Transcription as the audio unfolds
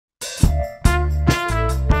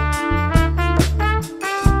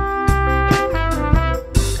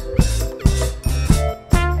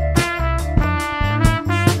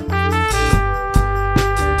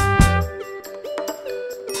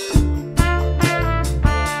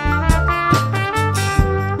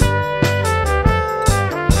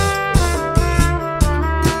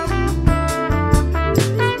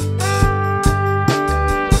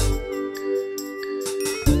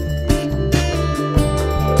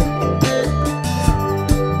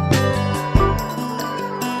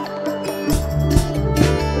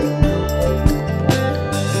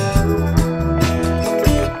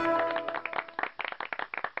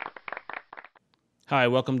Hi,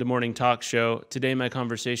 welcome to Morning Talk Show. Today, my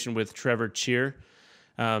conversation with Trevor Cheer.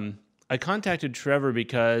 I contacted Trevor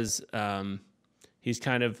because he's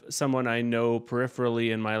kind of someone I know peripherally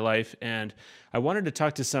in my life, and I wanted to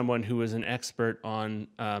talk to someone who was an expert on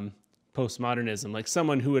postmodernism, like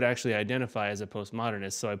someone who would actually identify as a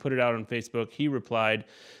postmodernist. So I put it out on Facebook. He replied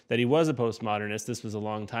that he was a postmodernist. This was a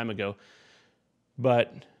long time ago.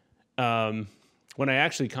 But when I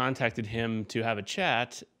actually contacted him to have a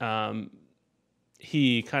chat,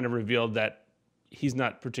 he kind of revealed that he's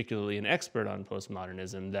not particularly an expert on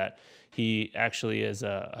postmodernism, that he actually is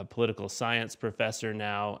a political science professor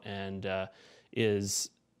now and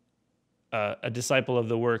is a disciple of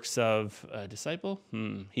the works of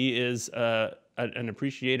He is an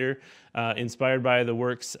appreciator inspired by the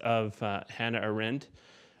works of Hannah Arendt.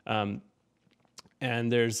 And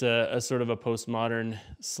there's a sort of a postmodern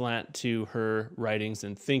slant to her writings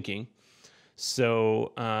and thinking.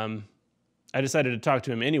 So I decided to talk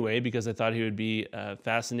to him anyway because I thought he would be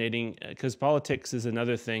fascinating, because politics is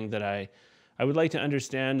another thing that I would like to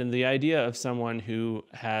understand, and the idea of someone who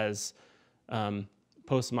has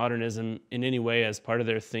postmodernism in any way as part of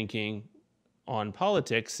their thinking on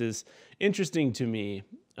politics is interesting to me.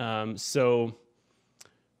 So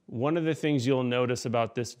one of the things you'll notice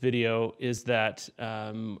about this video is that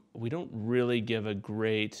we don't really give a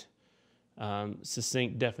great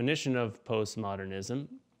succinct definition of postmodernism.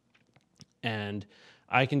 And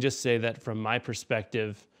I can just say that from my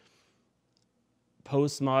perspective,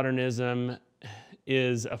 postmodernism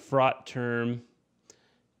is a fraught term,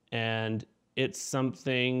 and it's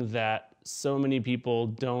something that so many people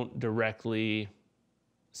don't directly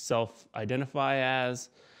self-identify as.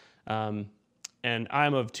 And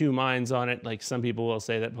I'm of two minds on it. Like, some people will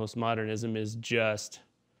say that postmodernism is just,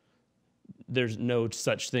 there's no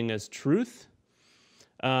such thing as truth.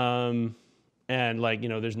 And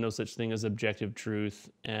there's no such thing as objective truth.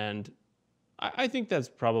 And I think that's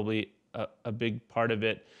probably a big part of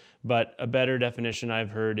it. But a better definition I've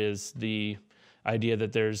heard is the idea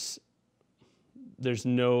that there's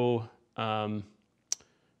no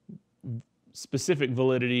specific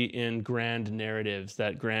validity in grand narratives,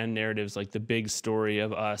 that grand narratives, like the big story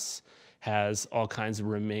of us, has all kinds of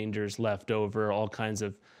remainders left over, all kinds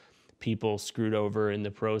of people screwed over in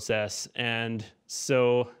the process. And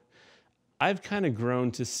so I've kind of grown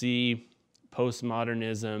to see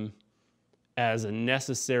postmodernism as a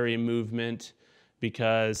necessary movement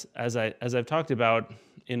because, as I've talked about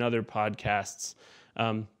in other podcasts,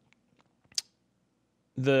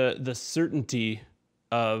 the certainty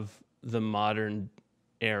of the modern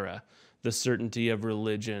era, the certainty of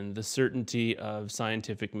religion, the certainty of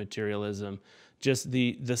scientific materialism, just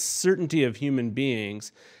the certainty of human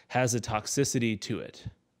beings has a toxicity to it.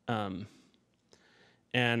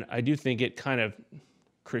 And I do think it kind of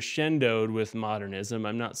crescendoed with modernism.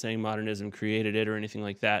 I'm not saying modernism created it or anything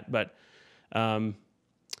like that, but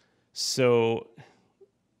so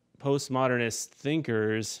postmodernist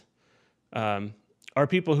thinkers are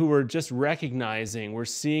people who were just recognizing, we're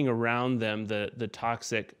seeing around them the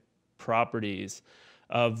toxic properties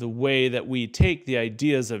of the way that we take the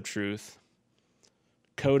ideas of truth,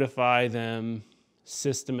 codify them,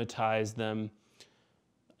 systematize them,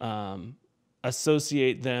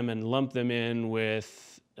 associate them and lump them in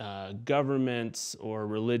with governments or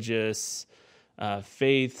religious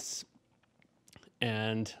faiths,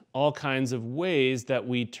 and all kinds of ways that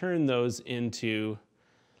we turn those into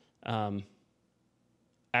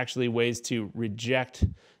actually ways to reject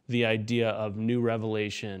the idea of new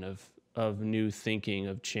revelation, of new thinking,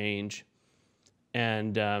 of change.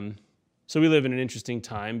 And so we live in an interesting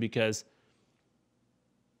time because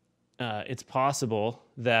it's possible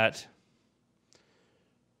that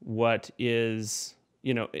it's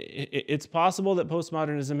possible that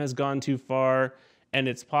postmodernism has gone too far, and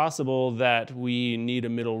it's possible that we need a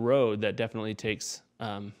middle road that definitely takes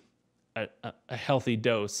a healthy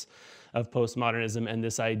dose of postmodernism and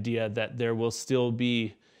this idea that there will still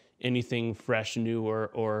be anything fresh, new,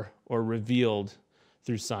 or revealed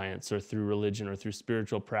through science or through religion or through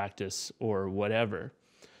spiritual practice or whatever.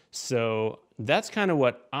 So that's kind of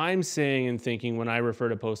what I'm saying and thinking when I refer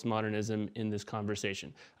to postmodernism in this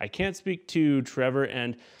conversation. I can't speak to Trevor,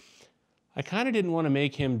 and I kind of didn't want to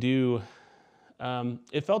make him do,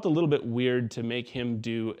 it felt a little bit weird to make him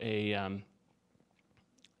do a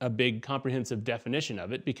big comprehensive definition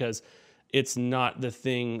of it, because it's not the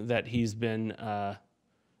thing that he's been,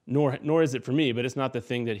 nor is it for me, but it's not the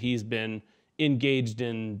thing that he's been engaged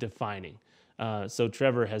in defining. So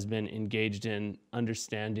Trevor has been engaged in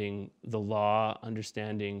understanding the law,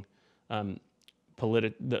 understanding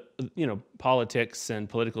politics and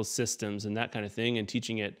political systems and that kind of thing, and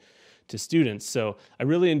teaching it to students. So I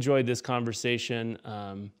really enjoyed this conversation.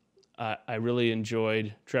 I really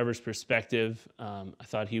enjoyed Trevor's perspective. I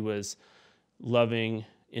thought he was loving,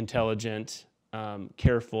 intelligent,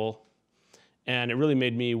 careful, and it really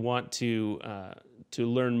made me want to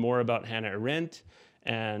learn more about Hannah Arendt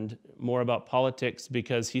and more about politics,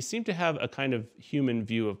 because he seemed to have a kind of human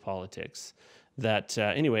view of politics. That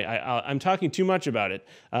anyway, I'm talking too much about it.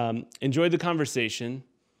 Enjoyed the conversation.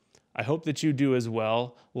 I hope that you do as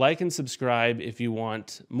well. Like and subscribe if you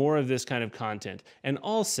want more of this kind of content. And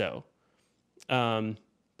also,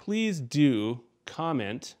 please do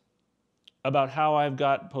comment about how I've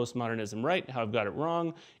got postmodernism right, how I've got it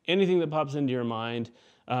wrong, anything that pops into your mind,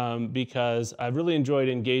 because I've really enjoyed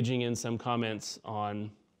engaging in some comments on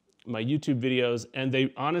my YouTube videos, and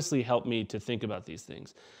they honestly help me to think about these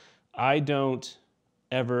things. I don't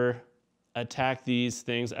ever attack these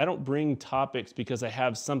things. I don't bring topics because I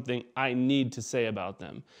have something I need to say about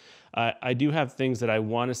them. I do have things that I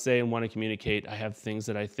want to say and want to communicate. I have things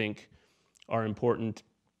that I think are important,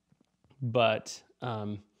 but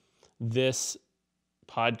this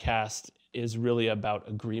podcast is really about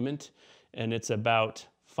agreement, and it's about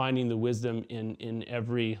finding the wisdom in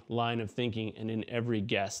every line of thinking and in every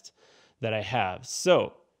guest that I have.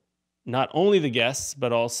 So not only the guests,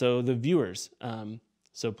 but also the viewers.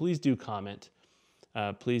 So please do comment.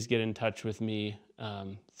 Please get in touch with me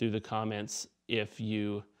through the comments if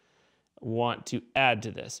you want to add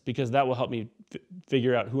to this, because that will help me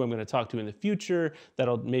figure out who I'm going to talk to in the future.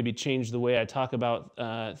 That'll maybe change the way I talk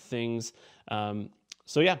about things.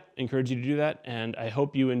 So yeah, encourage you to do that. And I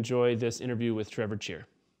hope you enjoy this interview with Trevor Cheer.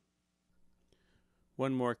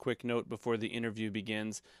 One more quick note before the interview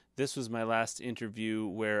begins. This was my last interview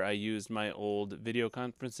where I used my old video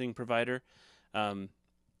conferencing provider.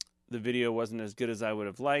 The video wasn't as good as I would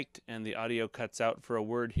have liked, and the audio cuts out for a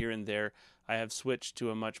word here and there. I have switched to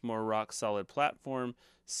a much more rock-solid platform,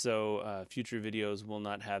 so future videos will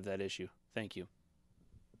not have that issue. Thank you.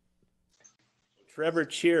 Trevor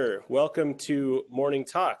Cheer, welcome to Morning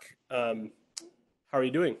Talk. How are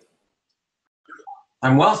you doing?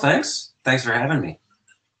 I'm well, thanks. Thanks for having me.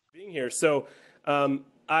 Being here. So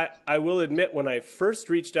I will admit, when I first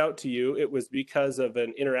reached out to you, it was because of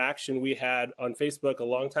an interaction we had on Facebook a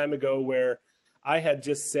long time ago, where I had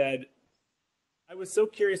just said, I was so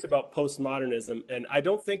curious about postmodernism, and I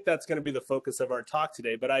don't think that's going to be the focus of our talk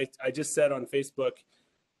today, but I just said on Facebook,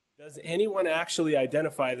 does anyone actually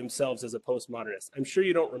identify themselves as a postmodernist? I'm sure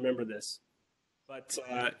you don't remember this, but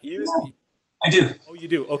you... I do. Oh, you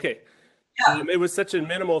do? Okay. Yeah. It was such a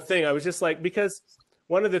minimal thing. I was just like, because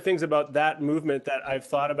one of the things about that movement that I've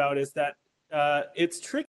thought about is that it's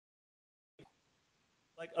tricky.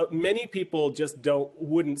 Like many people just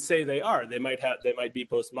wouldn't say they are. They might be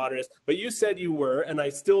postmodernist, but you said you were, and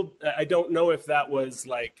I don't know if that was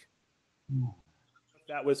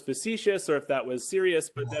facetious or if that was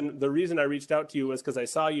serious. But then the reason I reached out to you was because I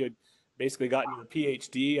saw you had basically gotten your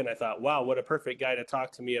PhD, and I thought, wow, what a perfect guy to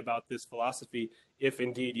talk to me about this philosophy, if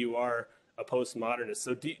indeed you are a postmodernist.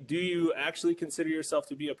 So do you actually consider yourself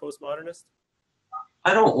to be a postmodernist?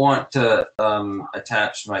 I don't want to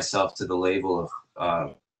attach myself to the label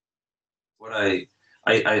of what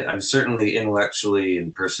I'm certainly intellectually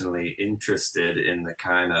and personally interested in the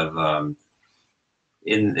kind of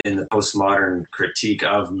in the postmodern critique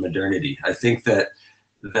of modernity. I think that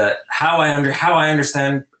how I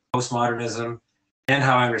understand postmodernism and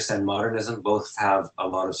how I understand modernism both have a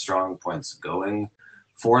lot of strong points going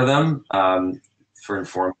for them, for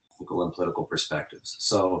informed and political perspectives.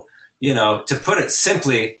 So, you know, to put it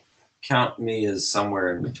simply, count me as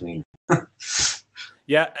somewhere in between.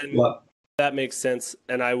 Yeah, and that makes sense.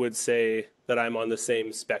 And I would say that I'm on the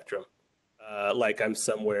same spectrum, like I'm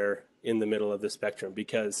somewhere in the middle of the spectrum,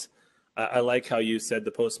 because I like how you said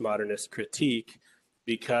the postmodernist critique,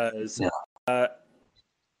 because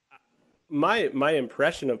my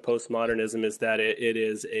impression of postmodernism is that it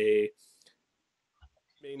is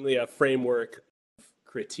mainly a framework of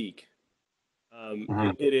critique.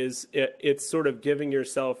 It's sort of giving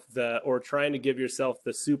yourself trying to give yourself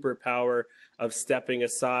the superpower of stepping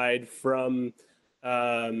aside from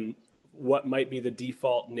what might be the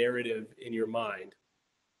default narrative in your mind.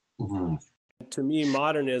 Mm-hmm. To me,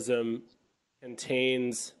 modernism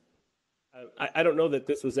contains, I don't know that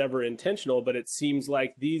this was ever intentional, but it seems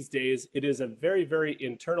like these days it is a very, very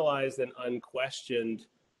internalized and unquestioned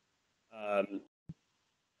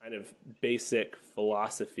kind of basic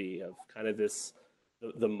philosophy of kind of this,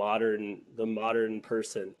 the modern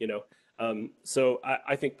person, you know. So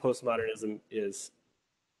I think postmodernism is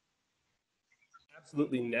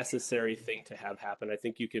absolutely necessary thing to have happen. I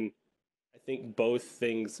think both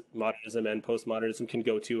things, modernism and postmodernism, can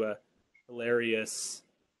go to hilarious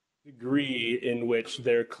degree in which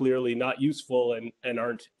they're clearly not useful and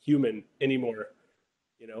aren't human anymore,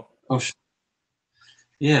 you know? Oh,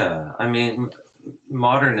 yeah. I mean,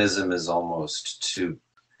 modernism is almost too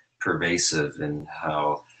pervasive in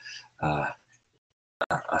how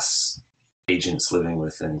us agents living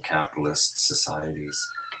within capitalist societies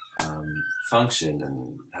function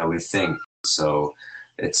and how we think. So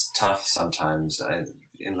it's tough sometimes,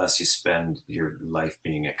 unless you spend your life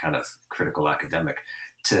being a kind of critical academic,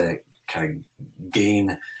 to kind of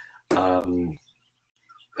gain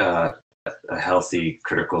a healthy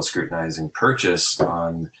critical scrutinizing purchase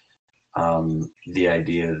on the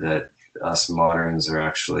idea that us moderns are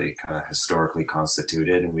actually kind of historically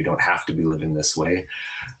constituted and we don't have to be living this way.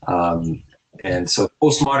 And so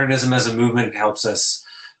postmodernism as a movement helps us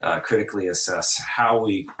critically assess how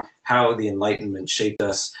the Enlightenment shaped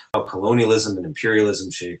us, how colonialism and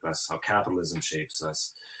imperialism shape us, how capitalism shapes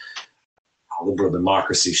us, how liberal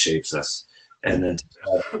democracy shapes us, and then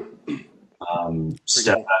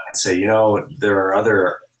step back and say, you know, there are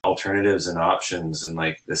other alternatives and options, and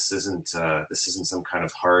like this isn't some kind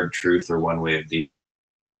of hard truth or one way of being.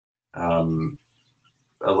 A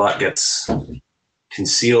lot gets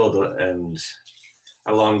concealed and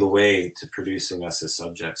along the way to producing us as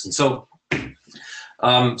subjects, and so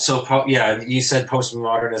yeah, you said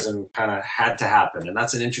postmodernism kind of had to happen, and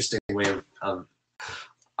that's an interesting way of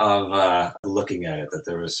looking at it. That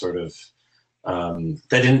there was sort of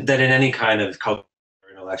that in any kind of cultural or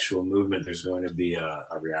intellectual movement, there's going to be a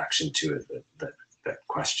reaction to it that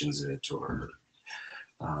questions it or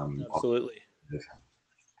absolutely.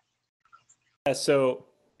 Yeah, so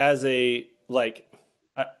as a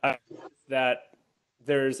that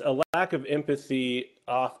there's a lack of empathy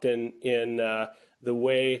often in the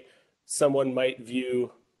way someone might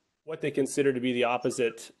view what they consider to be the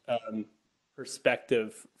opposite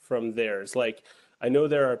perspective from theirs. Like, I know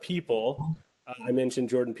there are people, I mentioned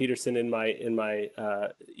Jordan Peterson in my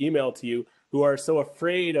email to you, who are so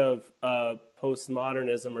afraid of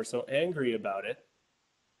postmodernism or so angry about it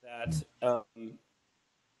that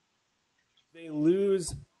they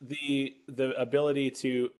lose the ability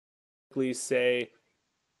to say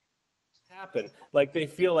happen. Like, they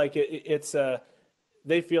feel like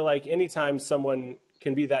they feel like anytime someone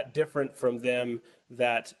can be that different from them,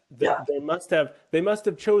 that they must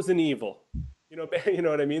have chosen evil. You know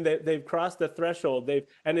what I mean? They've crossed the threshold.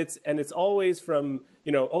 And it's always from,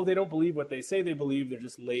 you know, oh, they don't believe what they say they believe. They're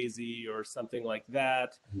just lazy or something like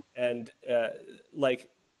that. And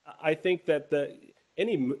I think that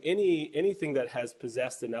anything that has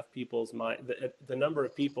possessed enough people's mind, the number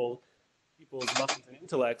of people's minds and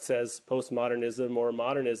intellect, says postmodernism or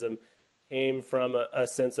modernism came from a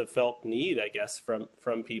sense of felt need, I guess,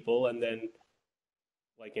 from people, and then,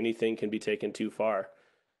 like anything, can be taken too far.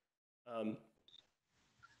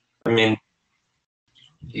 I mean,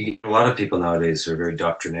 a lot of people nowadays are very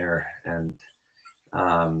doctrinaire and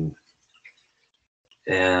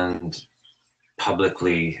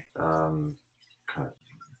publicly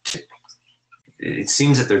it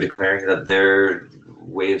seems that they're declaring that their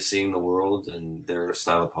way of seeing the world and their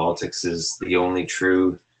style of politics is the only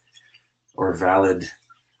true or valid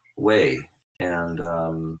way, and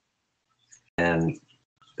I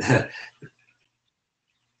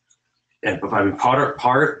mean, part of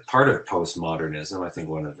postmodernism, I think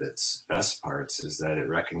one of its best parts is that it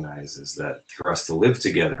recognizes that for us to live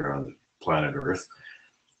together on planet Earth,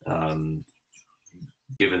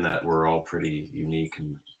 given that we're all pretty unique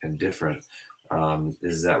and different,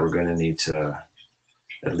 is that we're going to need to,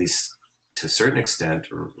 at least to a certain extent,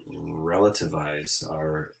 relativize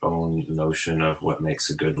our own notion of what makes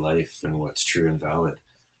a good life and what's true and valid.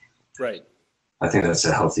 Right. I think that's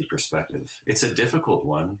a healthy perspective. It's a difficult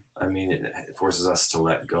one. I mean, it forces us to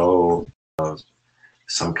let go of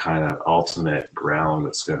some kind of ultimate ground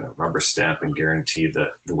that's going to rubber stamp and guarantee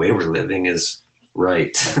that the way we're living is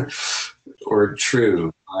right or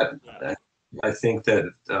true. But I think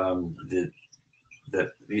that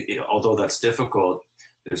although that's difficult,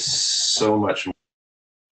 there's so much more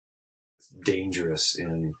dangerous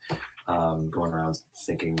in going around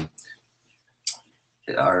thinking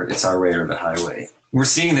it's our way or the highway. We're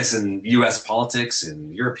seeing this in U.S. politics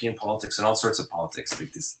and European politics and all sorts of politics,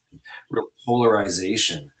 like this real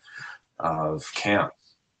polarization of camps.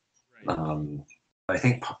 Right. I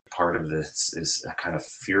think part of this is a kind of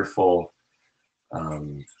fearful,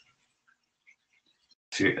 a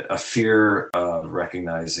fear of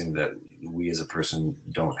recognizing that we as a person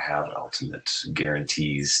don't have ultimate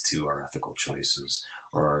guarantees to our ethical choices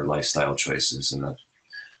or our lifestyle choices, and that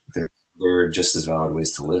they're just as valid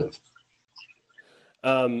ways to live.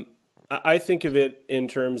 I think of it in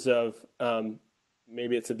terms of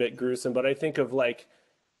maybe it's a bit gruesome, but I think of like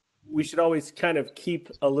we should always kind of keep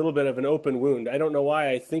a little bit of an open wound. I don't know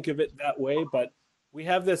why I think of it that way, but we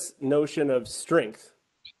have this notion of strength,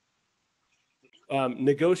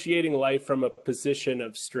 negotiating life from a position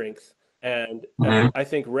of strength. And Mhm. I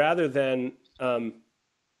think rather than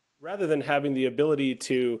having the ability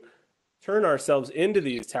to turn ourselves into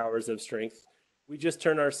these towers of strength, we just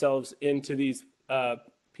turn ourselves into these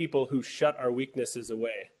people who shut our weaknesses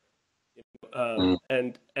away.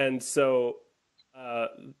 Mm. And so, uh,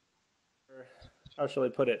 how shall I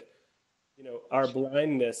put it? Our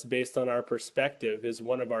blindness based on our perspective is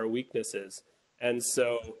one of our weaknesses. And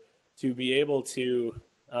so, to be able to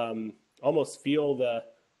almost feel the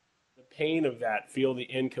pain of that, feel the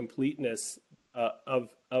incompleteness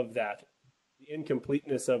of that, the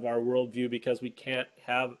incompleteness of our worldview because we can't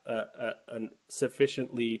have a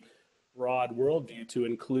sufficiently broad worldview to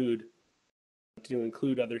include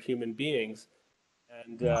other human beings.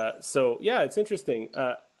 And so, yeah, it's interesting.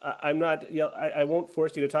 I'm not, I won't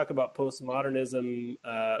force you to talk about postmodernism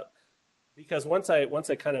because once I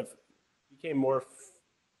kind of became more of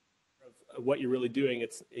what you're really doing,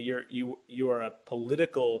 you are a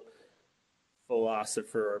political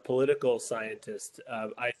philosopher or political scientist.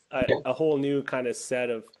 A whole new kind of set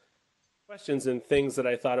of questions and things that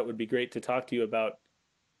I thought it would be great to talk to you about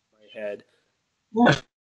in my head. Yeah.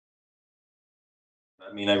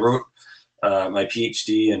 I mean, I wrote my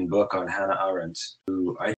PhD and book on Hannah Arendt,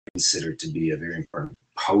 who I consider to be a very important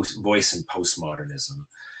voice in postmodernism.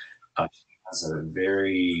 She has a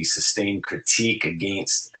very sustained critique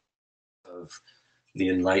against of the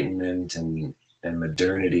Enlightenment and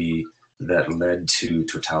modernity that led to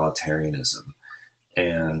totalitarianism,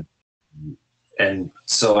 and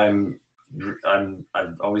so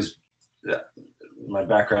I've always my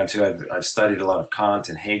background too. I've studied a lot of Kant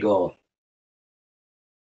and Hegel,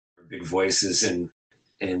 big voices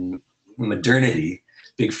in modernity,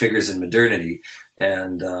 big figures in modernity,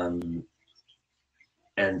 and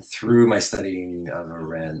through my studying of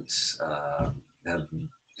Arendt, have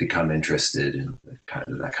become interested in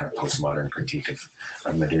that kind of postmodern critique of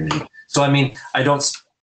modernity. So I mean,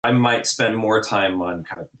 I might spend more time on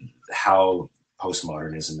kind of how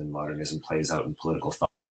postmodernism and modernism plays out in political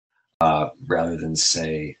thought, rather than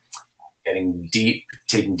say taking deep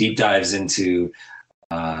dives into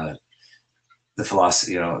the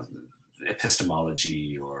philosophy,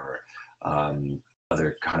 epistemology or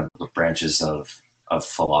other kind of branches of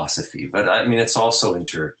philosophy. But I mean, it's also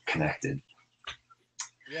interconnected.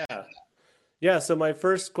 Yeah. So my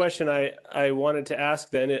first question I wanted to ask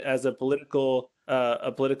then, as a political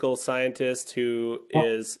scientist who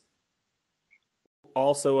is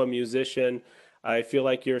also a musician, I feel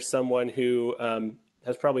like you're someone who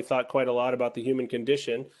has probably thought quite a lot about the human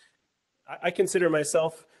condition. I consider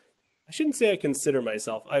myself. I shouldn't say I consider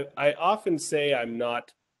myself. I often say I'm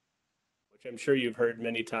not, which I'm sure you've heard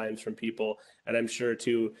many times from people, and I'm sure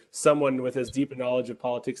to someone with as deep a knowledge of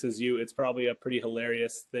politics as you, it's probably a pretty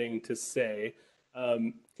hilarious thing to say.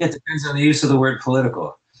 It depends on the use of the word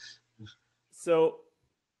political. So,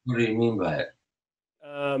 what do you mean by it?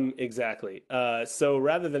 Exactly. So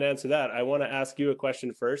rather than answer that, I want to ask you a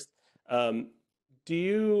question first. How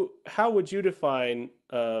would you define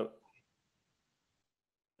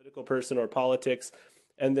political person or politics?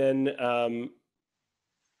 And then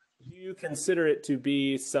do you consider it to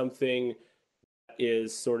be something that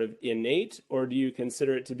is sort of innate, or do you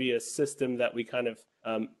consider it to be a system that we kind of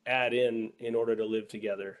add in order to live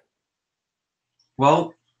together?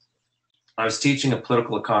 Well, I was teaching a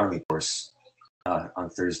political economy course on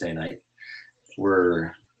Thursday night.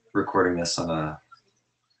 We're recording this on a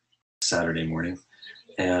Saturday morning,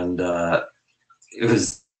 and it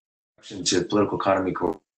was to political economy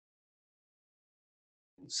course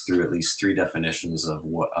through at least three definitions of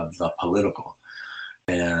the political.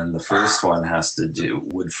 And the first one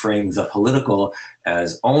would frame the political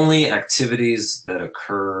as only activities that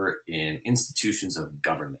occur in institutions of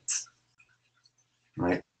government,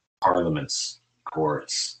 right? Parliaments,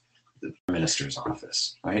 courts, the minister's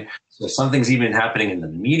office, right? So if something's even happening in the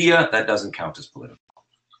media, that doesn't count as political,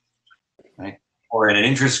 right? Or in an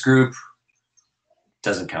interest group,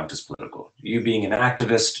 doesn't count as political. You being an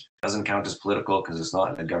activist doesn't count as political because it's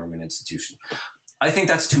not in a government institution. I think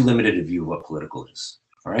that's too limited a view of what political is,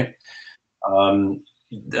 all right?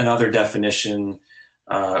 Another definition,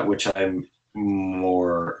 which I'm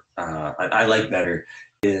more, I like better,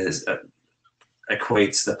 is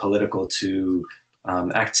equates the political to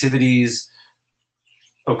activities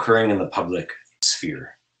occurring in the public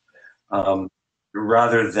sphere,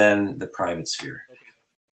 rather than the private sphere.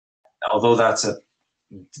 Although that's a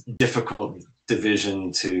difficult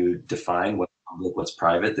division to define what's public, what's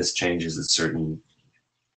private. This changes at certain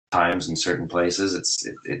times in certain places.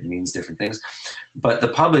 It means different things, but the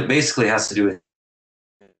public basically has to do with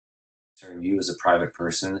you as a private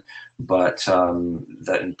person, but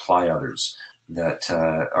that imply others, that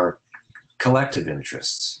are collective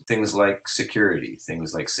interests. Things like security,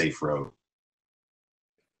 things like safe road,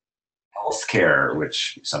 healthcare,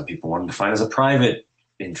 which some people want to define as a private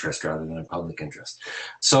interest rather than a public interest.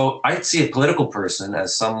 So I'd see a political person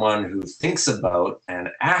as someone who thinks about and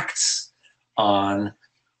acts on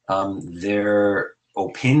their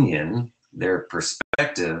opinion, their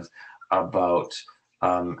perspective about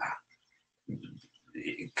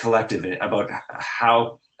collective, about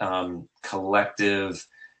how collective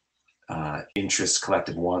interests,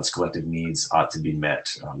 collective wants, collective needs ought to be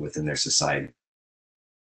met within their society,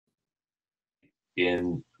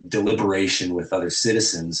 in deliberation with other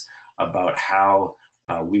citizens about how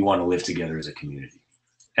we want to live together as a community.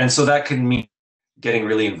 And so that can mean getting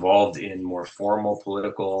really involved in more formal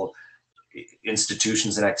political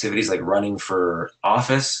institutions and activities like running for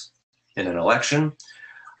office in an election,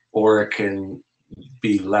 or it can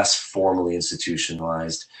be less formally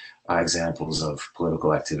institutionalized examples of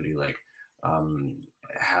political activity like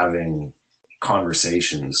having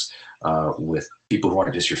conversations with people who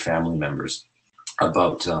aren't just your family members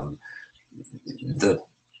about the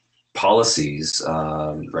policies,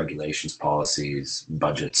 regulations, policies,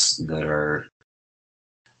 budgets that are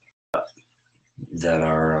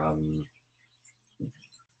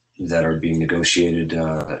being negotiated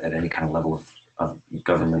at any kind of level of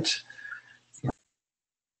government.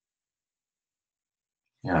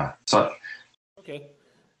 Yeah. So Okay.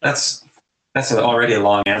 that's already a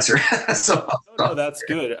long answer. So No, that's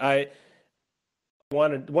good.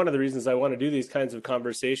 One of the reasons I want to do these kinds of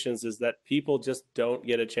conversations is that people just don't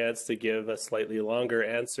get a chance to give a slightly longer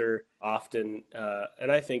answer often.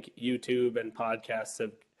 And I think YouTube and podcasts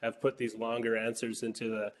have put these longer answers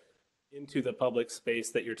into the public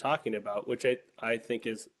space that you're talking about, which I think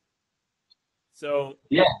is so.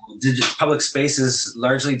 Yeah, public space is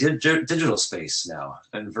largely digital space now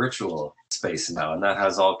and virtual space now, and that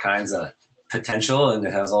has all kinds of potential, and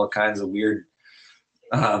it has all kinds of weird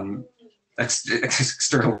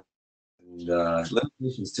external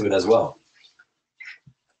limitations to it as well.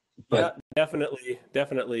 But yeah,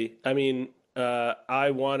 definitely. I mean,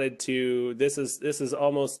 I wanted to. This is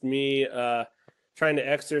almost me trying to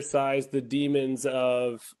exercise the demons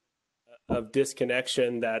of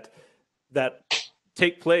disconnection that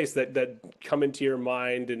take place, that come into your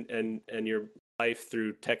mind and your life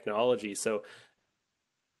through technology. So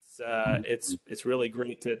it's really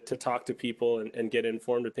great to talk to people and get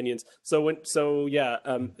informed opinions. So yeah,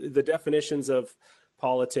 the definitions of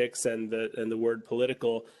politics and the word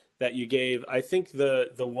political that you gave, I think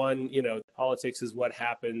the one, politics is what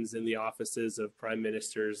happens in the offices of prime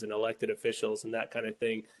ministers and elected officials and that kind of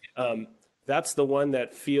thing. That's the one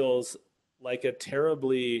that feels like a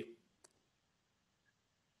terribly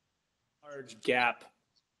large gap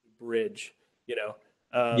bridge,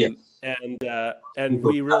 yes. and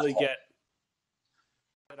we really get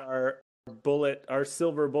our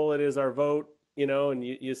silver bullet is our vote, and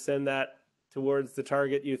you send that towards the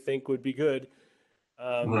target you think would be good,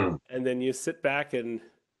 and then you sit back and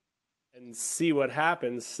see what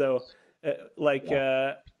happens. So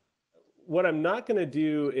what I'm not going to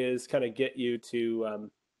do is kind of get you to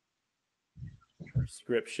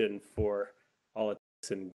prescription for politics,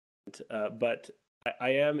 but I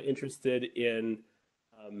am interested in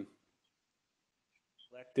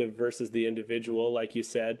collective versus the individual, like you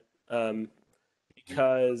said,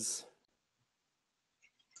 because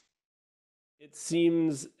it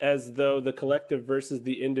seems as though the collective versus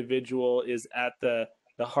the individual is at the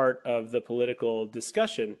heart of the political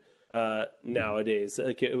discussion nowadays.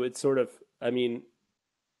 Like it's sort of, I mean,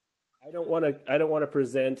 I don't want to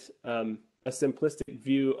present a simplistic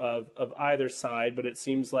view of either side, but it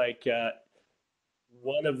seems like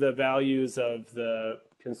one of the values of the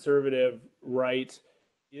conservative right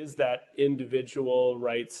is that individual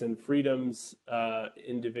rights and freedoms,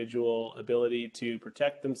 individual ability to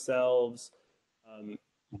protect themselves,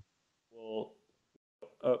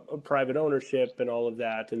 private ownership and all of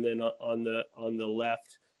that. And then on the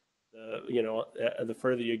left, the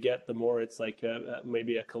further you get, the more it's like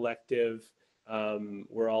maybe a collective.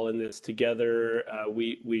 We're all in this together.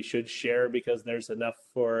 We should share because there's enough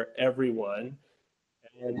for everyone.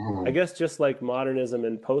 And I guess just like modernism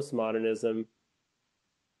and postmodernism,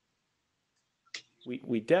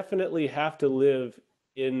 we definitely have to live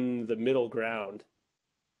in the middle ground.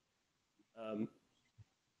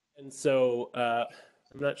 And so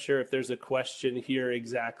I'm not sure if there's a question here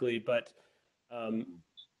exactly, but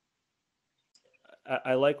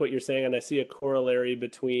I like what you're saying, and I see a corollary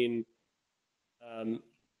um,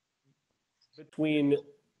 between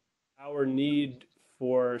our need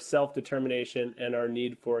for self-determination and our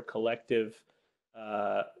need for collective,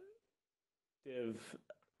 uh,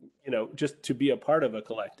 just to be a part of a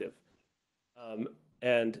collective. Um,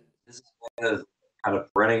 and This is one of the kind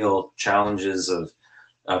of perennial challenges of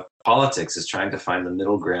politics, is trying to find the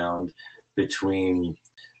middle ground between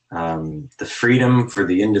the freedom for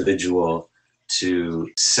the individual to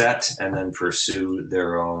set and then pursue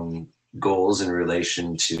their own goals in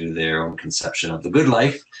relation to their own conception of the good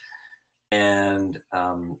life, and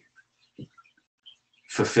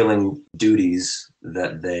fulfilling duties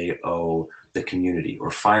that they owe the community,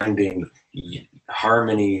 or finding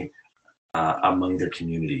harmony among their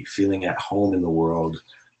community, feeling at home in the world,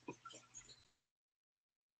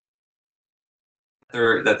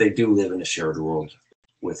 that they do live in a shared world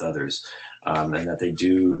with others, and that they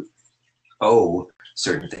do owe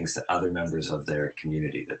certain things to other members of their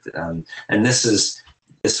community. And this was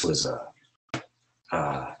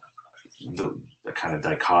the kind of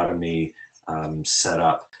dichotomy set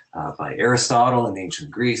up by Aristotle in ancient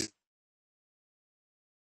Greece,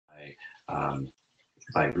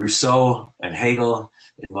 by Rousseau and Hegel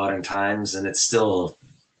in modern times, and it's still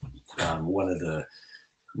one of the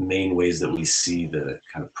main ways that we see the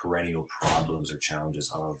kind of perennial problems or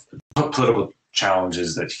challenges of political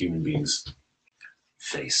challenges that human beings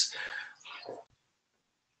face.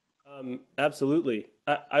 Absolutely.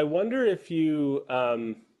 I wonder if you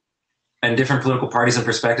and different political parties and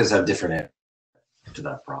perspectives have different answers to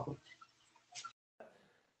that problem.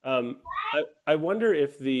 I wonder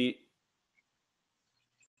if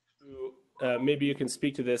maybe you can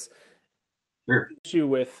speak to this. Sure. Issue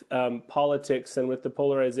with politics and with the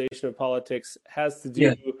polarization of politics has to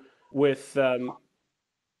do with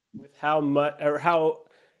how much, or how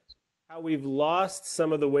we've lost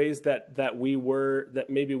some of the ways that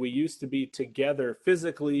maybe we used to be together,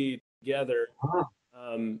 physically together,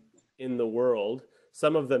 in the world.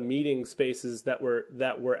 Some of the meeting spaces that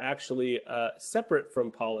were actually separate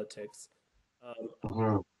from politics. I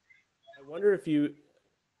wonder if you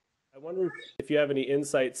have any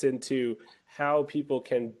insights into how people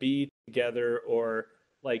can be together, or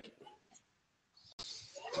like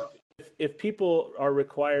if people are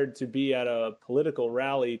required to be at a political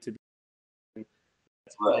rally to be,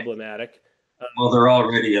 that's problematic. Well, they're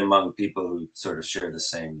already among people who sort of share the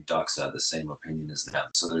same doxa, the same opinion as them.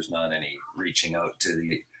 So there's not any reaching out to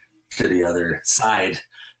the other side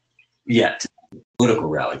yet. Political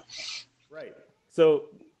rally. Right. So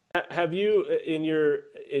have you, in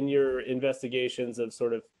your investigations of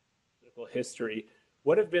sort of political history,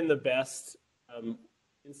 what have been the best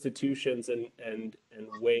institutions and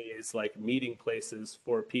ways, like meeting places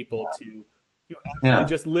for people to actually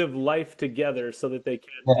just live life together so that they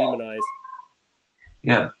can't demonize?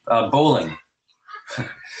 Bowling.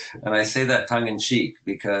 And I say that tongue in cheek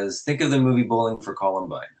because think of the movie Bowling for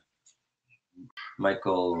Columbine.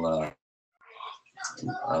 Michael Moore.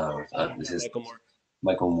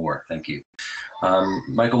 Michael Moore, thank you.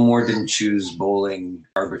 Michael Moore didn't choose bowling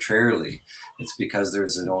arbitrarily. It's because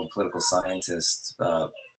there's an old political scientist,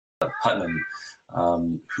 Putnam,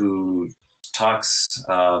 who talks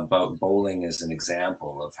about bowling as an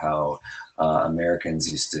example of how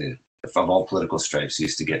Americans used to, from all political stripes,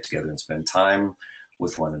 used to get together and spend time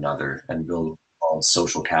with one another and build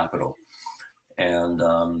social capital. And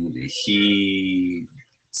he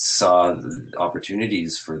saw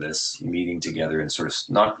opportunities for this meeting together in sort of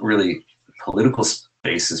not really political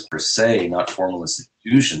spaces per se, not formal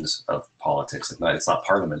institutions of politics. It's not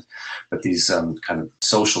parliament, but these kind of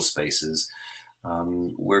social spaces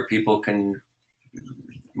where people can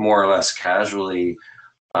more or less casually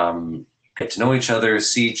get to know each other,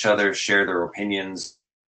 see each other, share their opinions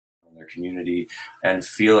on their community, and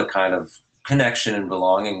feel a kind of connection and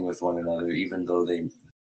belonging with one another, even though they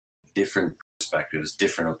different perspectives,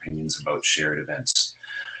 different opinions about shared events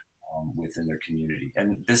within their community.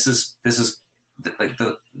 And this is like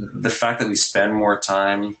the fact that we spend more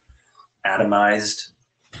time atomized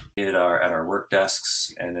at our work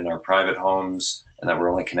desks and in our private homes, and that we're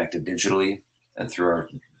only connected digitally and through our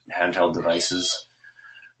handheld devices.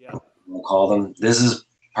 We'll call them. This is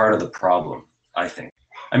part of the problem, I think.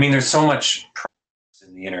 I mean, there's so much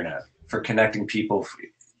in the internet for connecting people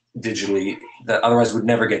digitally that otherwise would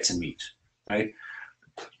never get to meet, right?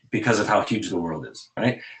 Because of how huge the world is,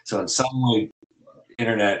 right? So in some way,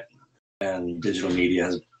 internet and digital media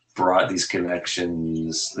has brought these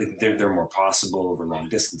connections. Like they're more possible over long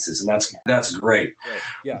distances, and that's great. Right.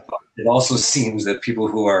 Yeah. But it also seems that people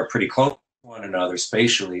who are pretty close to one another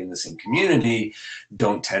spatially in the same community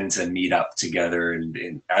don't tend to meet up together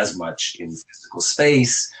in as much in physical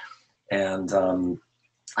space. And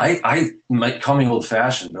I might call me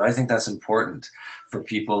old-fashioned, but I think that's important for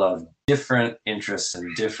people of different interests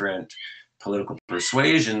and different political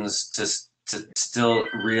persuasions to still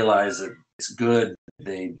realize that it's good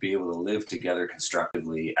they be able to live together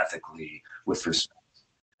constructively, ethically, with respect,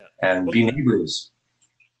 and be neighbors.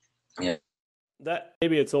 Yeah. That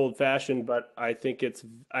maybe it's old-fashioned, but I think it's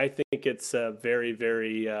a very,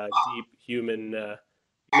 very deep human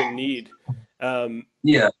need.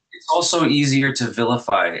 Yeah, it's also easier to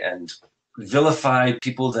vilify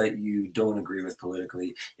people that you don't agree with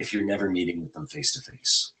politically if you're never meeting with them face to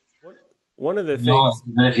face. One of the things,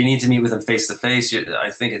 if you need to meet with them face to face, I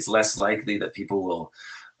think it's less likely that people will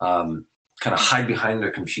kind of hide behind their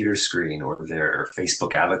computer screen or their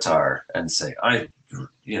Facebook avatar and say, and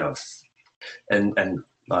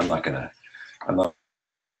I'm not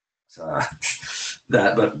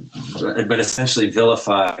that, but essentially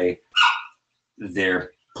vilify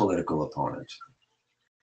their political opponent.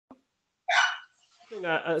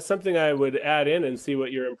 Something I would add in and see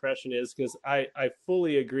what your impression is, because I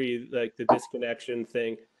fully agree, like the disconnection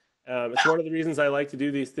thing. It's one of the reasons I like to do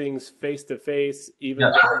these things face to face,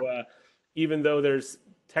 even though there's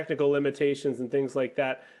technical limitations and things like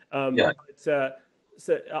that. So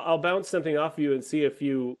I'll bounce something off you and see if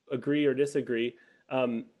you agree or disagree.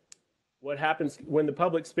 What happens when the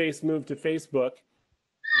public space moved to Facebook,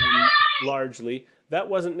 largely, that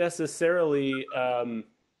wasn't necessarily,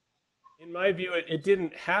 in my view, it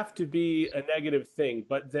didn't have to be a negative thing,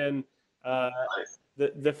 but then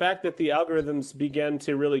the fact that the algorithms began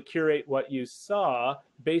to really curate what you saw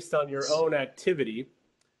based on your own activity,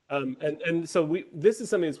 and so this is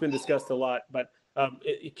something that's been discussed a lot, but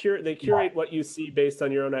they curate what you see based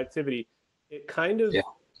on your own activity. It kind of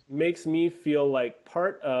makes me feel like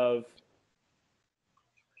part of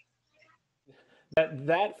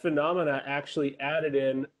that phenomena actually added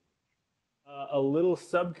in a little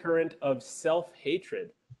subcurrent of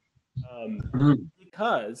self-hatred,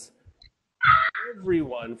 because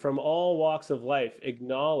everyone from all walks of life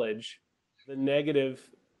acknowledge the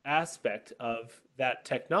negative aspect of that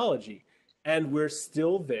technology, and we're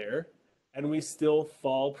still there, and we still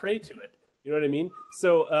fall prey to it. You know what I mean?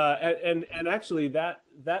 So, and actually, that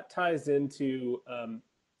ties into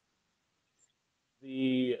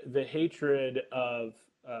the hatred of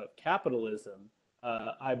capitalism.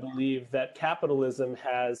 I believe that capitalism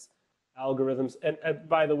has algorithms, and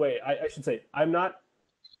by the way, I should say I'm not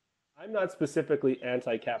specifically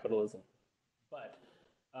anti-capitalism, but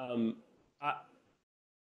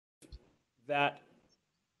that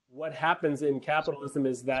what happens in capitalism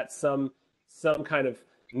is that some kind of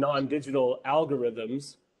non-digital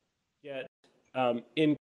algorithms get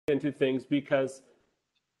into things because,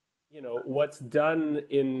 you know, what's done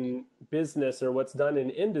in business or what's done in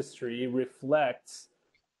industry reflects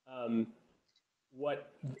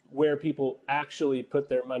where people actually put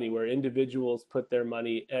their money, where individuals put their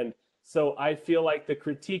money. And so I feel like the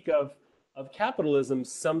critique of capitalism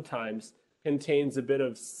sometimes contains a bit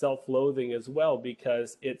of self-loathing as well,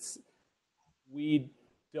 because we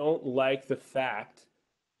don't like the fact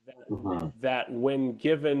that when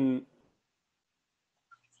given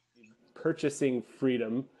purchasing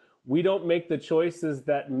freedom, we don't make the choices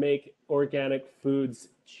that make organic foods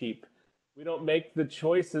cheap. We don't make the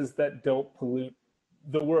choices that don't pollute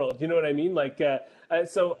the world. You know what I mean? Like, and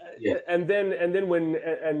then when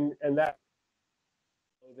that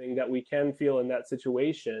thing that we can feel in that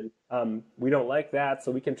situation, we don't like that,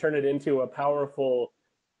 so we can turn it into a powerful,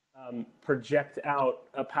 project out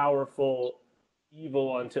a powerful evil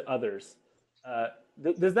onto others.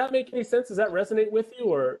 Does that make any sense? Does that resonate with you,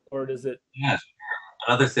 or does it? Yeah.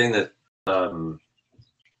 Another thing that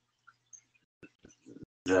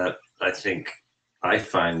that I think I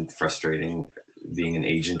find frustrating, being an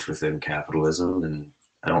agent within capitalism, and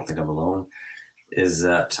I don't think I'm alone, is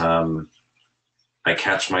that I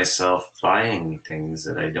catch myself buying things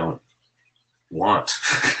that I don't want,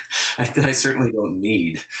 that I certainly don't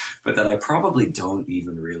need, but that I probably don't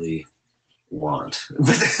even really want,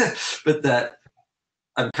 but that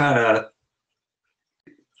I'm kind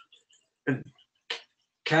of,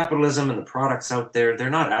 capitalism and the products out there, they're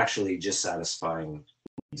not actually just satisfying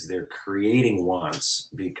needs, they're creating wants,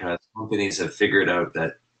 because companies have figured out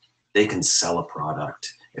that they can sell a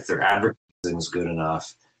product if their advertising is good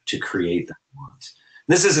enough to create that want.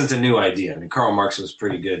 This isn't a new idea. I mean, Karl Marx was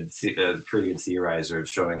pretty good theorizer of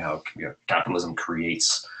showing how capitalism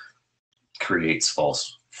creates creates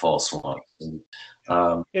false wants. And,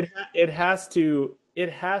 it has to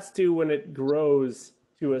when it grows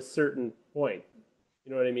to a certain point.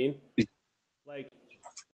 You know what I mean? Like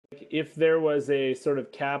if there was a sort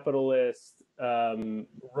of capitalist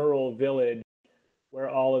rural village where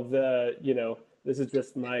all of the, this is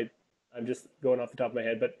just I'm just going off the top of my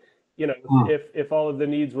head, but if all of the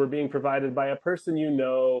needs were being provided by a person,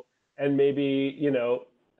 and maybe,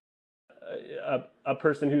 a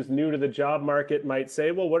person who's new to the job market might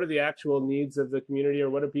say, well, what are the actual needs of the community, or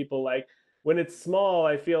what do people like? When it's small,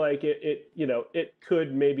 I feel like it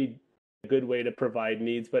could maybe be a good way to provide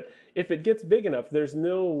needs, but if it gets big enough, there's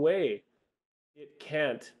no way it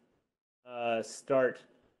can't start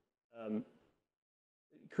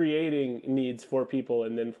creating needs for people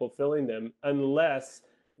and then fulfilling them, unless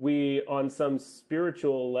we, on some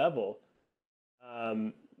spiritual level,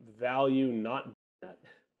 value not that.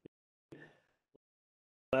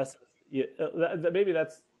 Less, maybe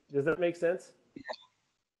that's. Does that make sense?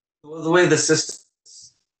 Well, the way the system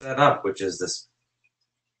is set up, which is this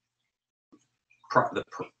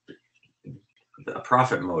the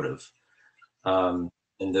profit motive, and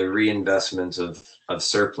the reinvestment of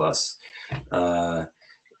surplus,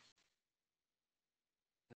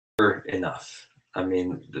 enough. I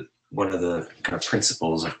mean, one of the kind of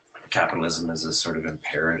principles of capitalism is a sort of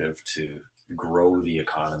imperative to grow the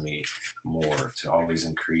economy more, to always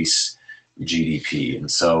increase GDP,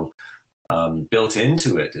 and so built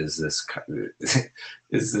into it is this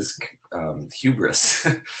hubris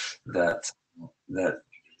that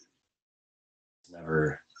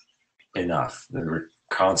never enough. That we're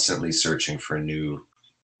constantly searching for new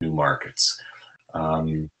markets.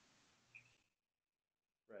 Right.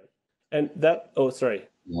 And that. Oh, sorry.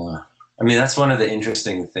 Yeah, I mean that's one of the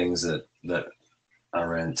interesting things that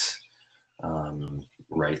Arendt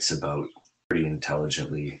writes about pretty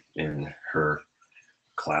intelligently in her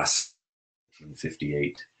class in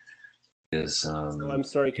 58 is I'm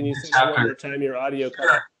sorry, can you say that one more time? Your audio cut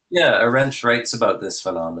off. Yeah, Arendt writes about this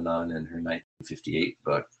phenomenon in her 1958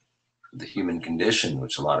 book, The Human Condition,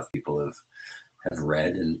 which a lot of people have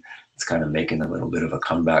read, and it's kind of making a little bit of a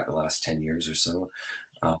comeback the last 10 years or so.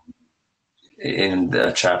 In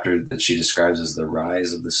the chapter that she describes as the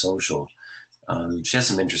rise of the social, she has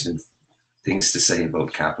some interesting things to say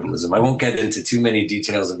about capitalism. I won't get into too many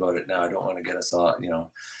details about it now. I don't want to get us all,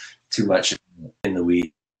 too much in the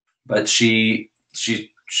weeds. But she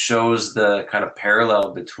shows the kind of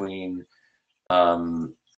parallel between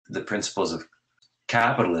the principles of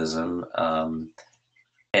capitalism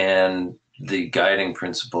and the guiding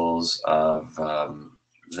principles of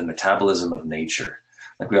the metabolism of nature.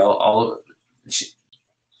 Like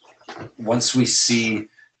once we see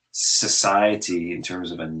society in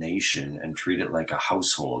terms of a nation and treat it like a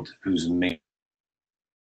household whose main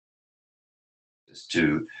is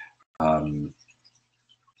to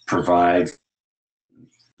provide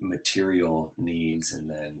material needs and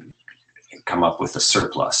then come up with a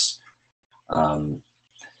surplus.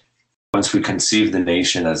 Once we conceive the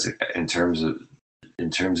nation as in terms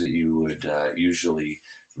that you would usually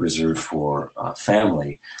reserve for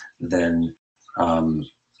family, then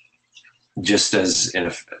just as in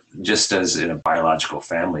a biological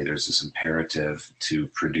family, there's this imperative to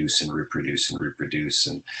produce and reproduce,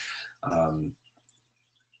 and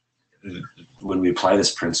when we apply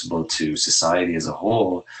this principle to society as a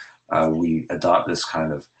whole, we adopt this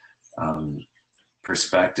kind of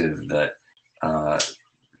perspective that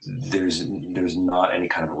there's not any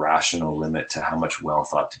kind of rational limit to how much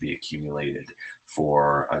wealth ought to be accumulated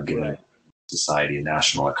for a given society, a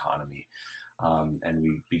national economy. And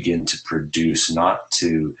we begin to produce not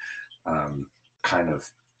to kind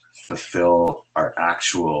of fulfill our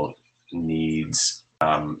actual needs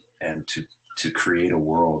and to create a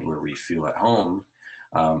world where we feel at home,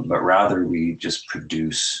 but rather we just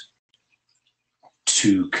produce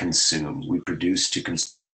to consume. We produce to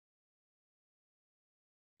consume.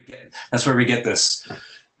 That's where we get this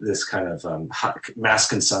kind of mass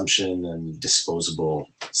consumption and disposable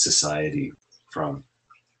society from.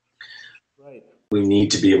 Right. We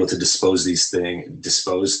need to be able to dispose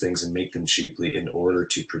things and make them cheaply in order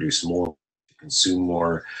to produce more, to consume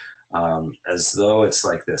more, as though it's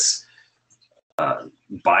like this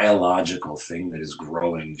biological thing that is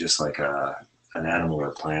growing just like an animal or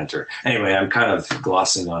a plant. Or anyway, I'm kind of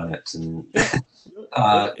glossing on it, and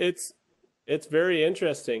it's very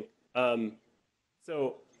interesting.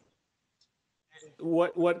 So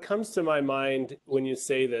what comes to my mind when you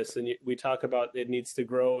say this, and we talk about it needs to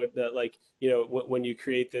grow, that when you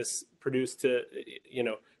create this produce to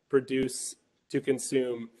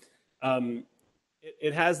consume,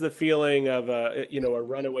 it has the feeling of a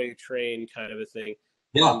runaway train kind of a thing.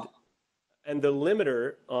 Yeah. And the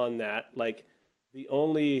limiter on that, like the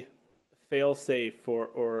only fail safe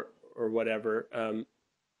or whatever,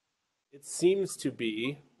 it seems to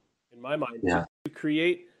be, in my mind, Yeah. to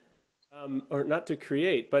create, or not to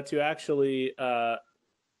create, but to actually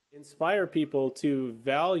inspire people to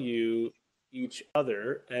value each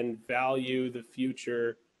other and value the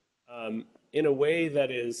future, in a way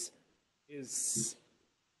that is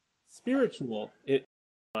spiritual in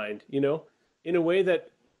mind, in a way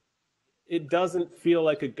that it doesn't feel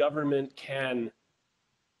like a government can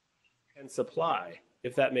supply,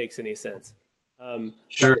 if that makes any sense.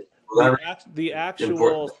 Sure. Well, The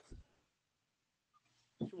important.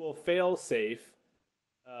 actual fail safe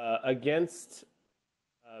against,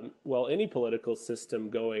 any political system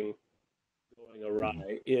going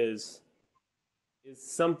awry is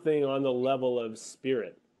something on the level of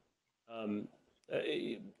spirit. Um, uh,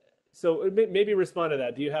 so maybe respond to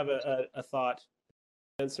that. Do you have a thought,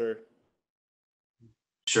 answer?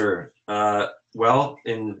 Sure. Well,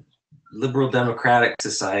 in liberal democratic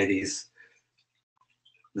societies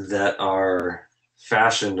that are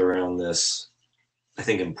fashioned around this, I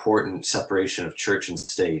think, important separation of church and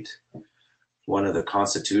state, one of the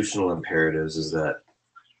constitutional imperatives is that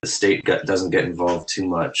the state doesn't get involved too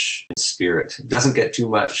much in spirit, doesn't get too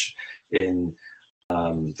much in,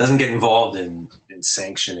 doesn't get involved in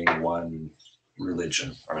sanctioning one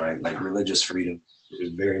religion. All right, like religious freedom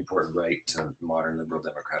is a very important right to modern liberal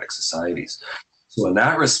democratic societies. So in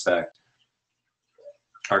that respect,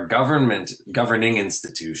 our governing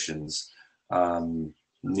institutions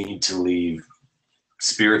need to leave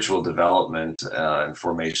spiritual development and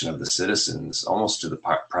formation of the citizens almost to the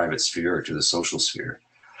private sphere or to the social sphere.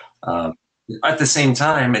 At the same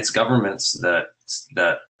time, it's governments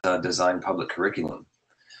that design public curriculum.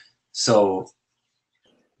 So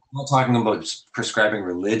I'm not talking about prescribing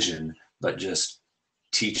religion, but just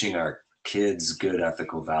teaching our kids good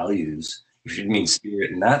ethical values. If you mean spirit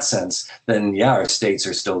in that sense, then yeah, our states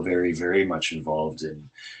are still very, very much involved in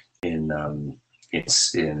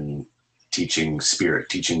teaching spirit,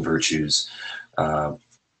 teaching virtues,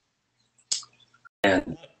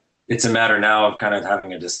 and it's a matter now of kind of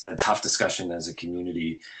having a tough discussion as a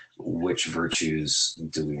community. Which virtues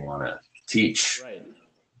do we want to teach Right.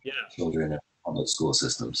 Yeah. children in public school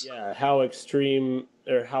systems? Yeah. How extreme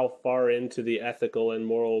or how far into the ethical and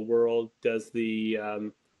moral world does the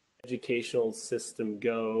educational system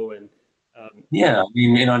go? And Yeah, I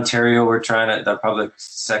mean, in Ontario, the public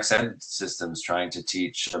sex ed system's trying to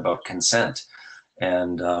teach about consent.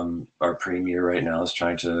 And our premier right now is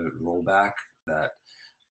trying to roll back that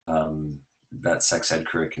sex ed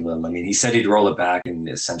curriculum. I mean, he said he'd roll it back, and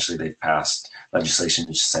essentially they've passed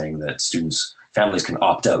legislation saying that families can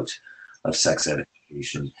opt out of sex ed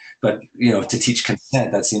education. But to teach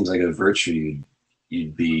consent, that seems like a virtue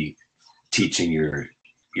you'd be teaching your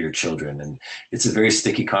children, and it's a very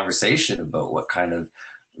sticky conversation about what kind of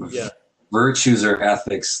virtues or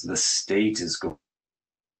ethics the state is going.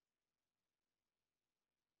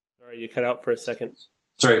 Sorry, you cut out for a second.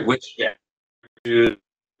 Sorry, which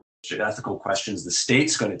ethical questions the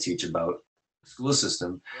state's going to teach about the school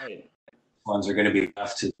system. Right. Ones are going to be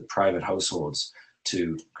left to the private households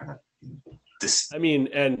to kind of. I mean,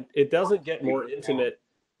 and it doesn't get more intimate.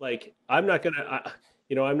 Like, I'm not going to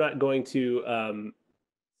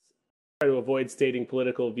try to avoid stating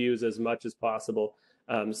political views as much as possible.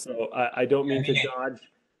 So I don't mean to dodge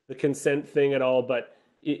the consent thing at all, but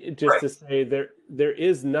to say there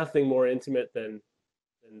is nothing more intimate than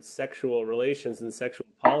sexual relations and sexual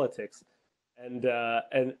politics, and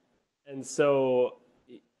so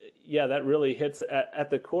yeah, that really hits at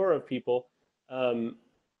the core of people.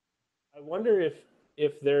 I wonder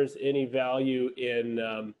if there's any value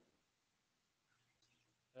in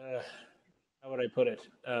how would I put it?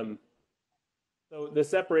 So the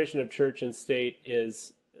separation of church and state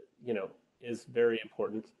is very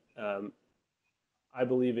important. I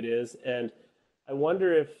believe it is, and I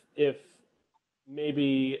wonder if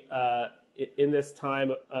maybe in this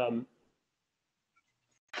time, if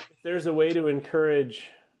there's a way to encourage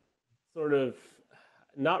sort of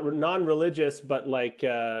not non-religious, but like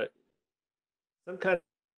some kind of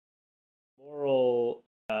moral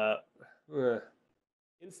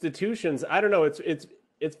institutions. I don't know.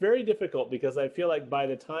 It's very difficult because I feel like by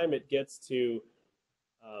the time it gets to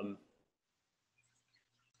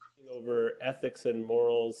over ethics and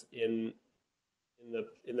morals in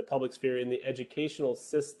the public sphere, in the educational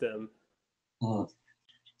system,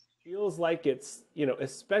 feels like it's,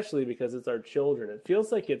 especially because it's our children, it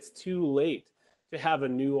feels like it's too late to have a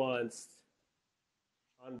nuanced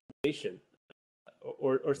conversation.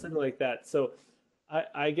 or something like that. So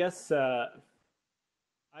I guess I'm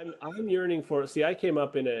yearning for. See, I came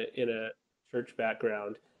up in a church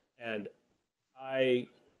background, and I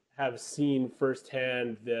have seen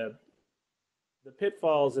firsthand the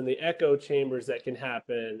pitfalls and the echo chambers that can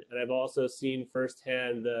happen, and I've also seen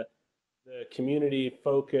firsthand the community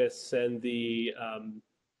focus and the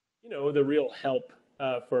real help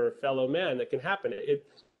for fellow man that can happen.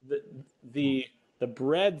 The the the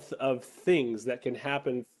breadth of things that can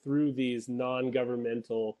happen through these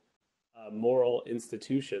non-governmental moral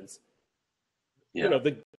institutions. Yeah.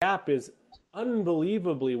 The gap is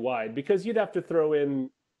unbelievably wide because you'd have to throw in,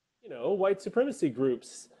 white supremacy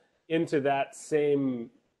groups into that same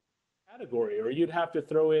category, or you'd have to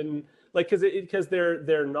throw in like because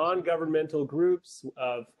they're non-governmental groups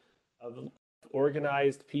of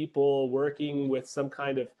organized people working with some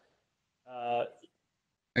kind of uh,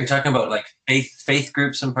 Are you talking about like faith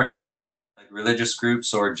groups and like religious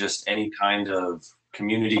groups, or just any kind of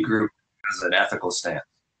community group as an ethical stance?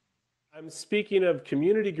 I'm speaking of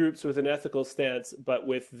community groups with an ethical stance, but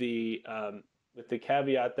with the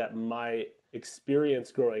caveat that my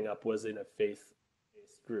experience growing up was in a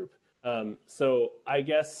faith-based group. So I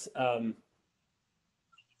guess I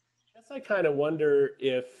kind of wonder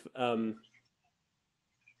if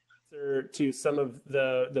to some of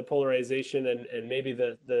the polarization and maybe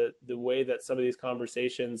the way that some of these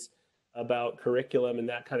conversations about curriculum and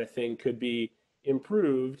that kind of thing could be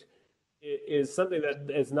improved is something that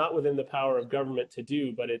is not within the power of government to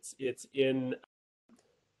do, but it's in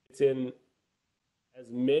as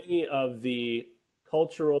many of the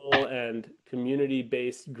cultural and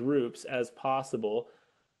community-based groups as possible,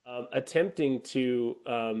 attempting to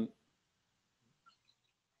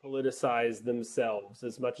politicize themselves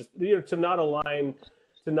as much as to not align,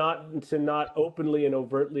 to not openly and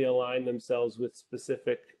overtly align themselves with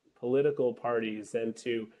specific political parties, and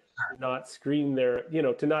to not screen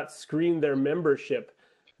their membership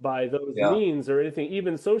by those Yeah. means or anything,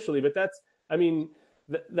 even socially. But I mean,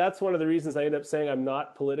 that's one of the reasons I end up saying I'm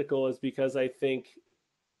not political, is because I think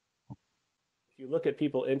if you look at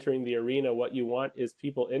people entering the arena, what you want is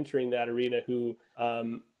people entering that arena who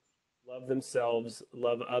love themselves,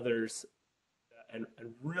 love others, and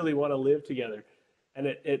really want to live together. And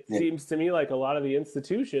it Yeah. seems to me like a lot of the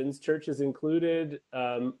institutions, churches included,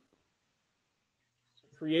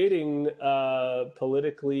 creating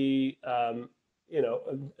politically,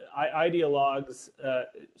 ideologues,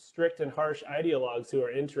 strict and harsh ideologues who are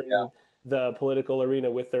entering Yeah. the political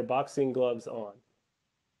arena with their boxing gloves on.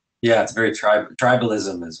 Yeah, it's very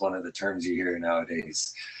tribalism is one of the terms you hear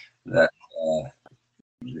nowadays. That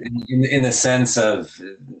in the sense of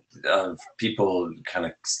people kind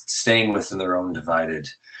of staying within their own divided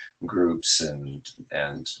groups and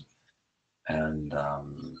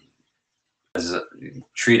as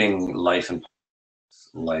treating life and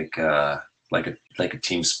like a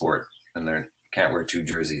team sport, and they can't wear two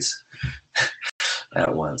jerseys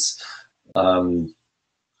at once. One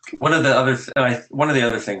of the other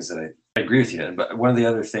things that I agree with you, but one of the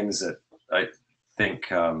other things that I think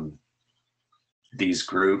these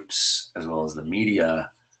groups, as well as the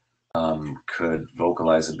media, could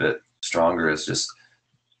vocalize a bit stronger is just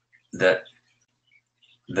that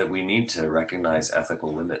we need to recognize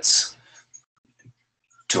ethical limits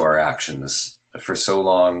to our actions. For so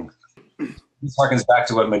long, this harkens back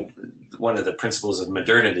to what one of the principles of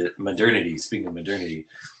modernity. Speaking of modernity,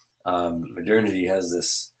 modernity has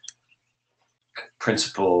this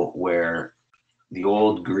principle where the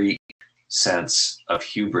old Greek sense of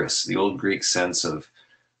hubris, the old Greek sense of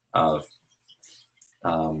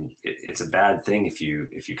it's a bad thing if you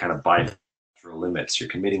kind of bypass natural limits. You're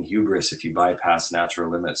committing hubris if you bypass natural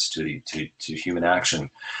limits to human action.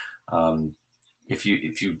 If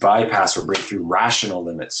you bypass or break through rational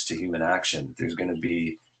limits to human action, there's going to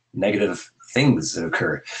be negative things that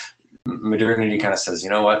occur. Modernity kind of says, you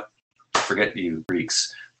know what? Forget you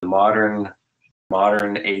Greeks. The modern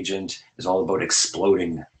agent is all about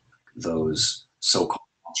exploding those so-called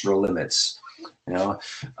cultural limits.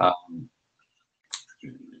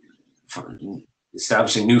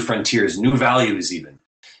 Establishing new frontiers, new values, even,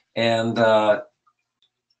 and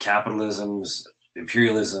capitalism's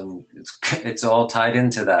imperialism. It's all tied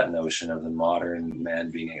into that notion of the modern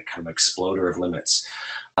man being a kind of exploder of limits,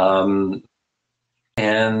 and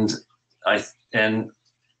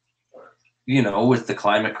with the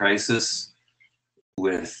climate crisis,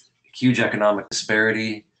 with huge economic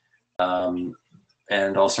disparity,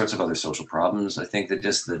 and all sorts of other social problems, I think that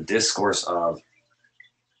just the discourse of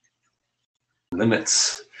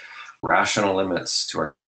limits, rational limits to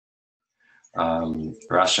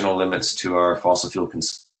our fossil fuel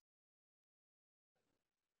consumption,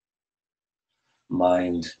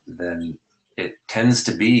 mind than it tends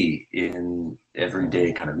to be in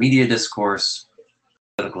everyday kind of media discourse,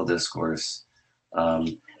 political discourse.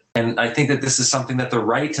 And I think that this is something that the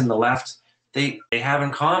right and the left, they have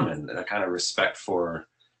in common, a kind of respect for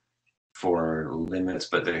limits,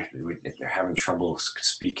 but they're having trouble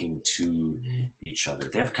speaking to each other.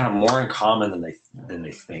 They have kind of more in common than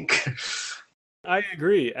they think. I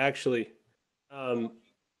agree, actually.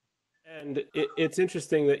 And it's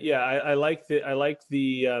interesting that, yeah, I like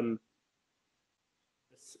the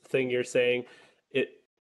thing you're saying. It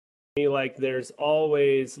me like there's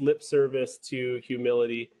always lip service to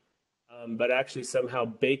humility, but actually somehow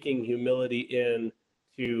baking humility in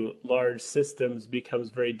to large systems becomes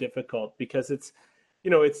very difficult, because it's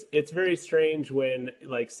very strange when,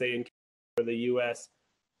 like, say in the US,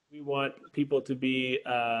 we want people to be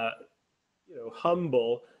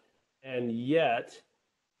humble, and yet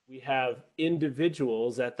we have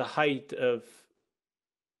individuals at the height of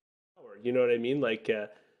power. You know what I mean? Like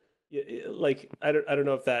I don't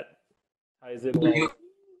know if that ties in well.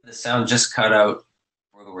 The sound just cut out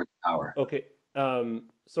for the word power. Okay.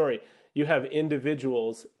 Sorry. You have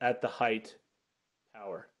individuals at the height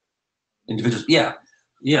power. Individuals, yeah.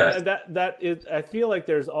 Yeah. And that is, I feel like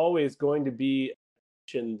there's always going to be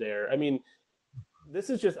in there. I mean,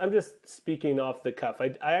 I'm just speaking off the cuff.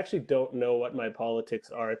 I actually don't know what my politics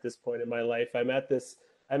are at this point in my life. I'm at this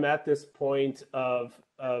point of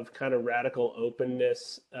kind of radical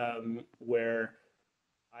openness, where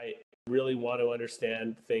I really want to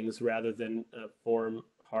understand things rather than form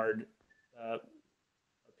hard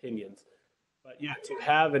opinions. But yeah,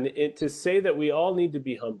 to say that we all need to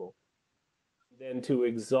be humble, then to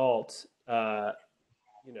exalt, a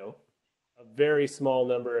very small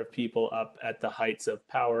number of people up at the heights of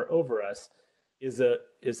power over us is a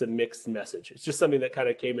mixed message. It's just something that kind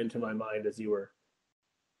of came into my mind as you were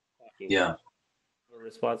talking. Yeah. A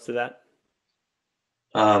response to that?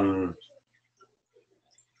 Not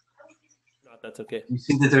that's okay. You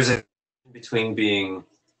think that there's a between being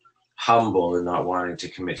humble and not wanting to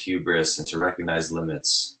commit hubris and to recognize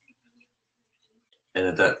limits,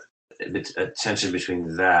 and that a tension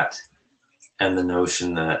between that and the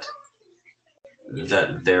notion that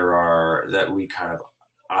we kind of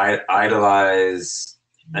idolize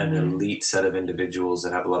an elite set of individuals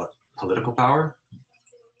that have a lot of political power.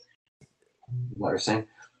 What you're saying?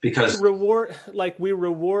 Because we reward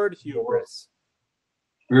hubris.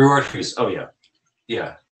 Reward hubris. Oh yeah,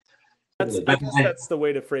 yeah. I guess that's the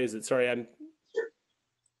way to phrase it. Sorry, it's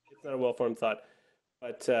not a well-formed thought,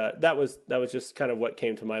 but that was just kind of what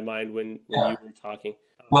came to my mind when you were talking.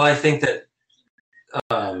 Well, I think that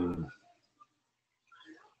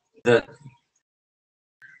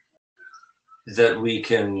that we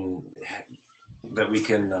can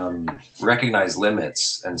recognize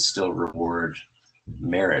limits and still reward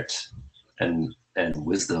merit and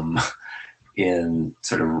wisdom in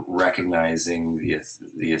sort of recognizing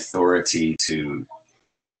the authority to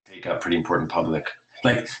take up pretty important public.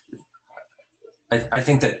 Like, I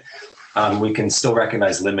think that we can still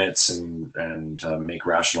recognize limits and make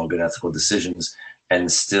rational, good, ethical decisions,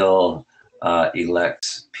 and still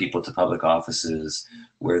elect people to public offices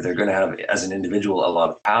where they're going to have, as an individual, a lot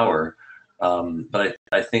of power. But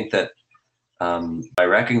I think that by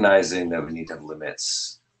recognizing that we need to have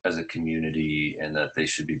limits as a community and that they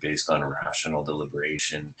should be based on rational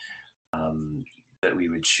deliberation, that we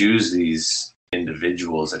would choose these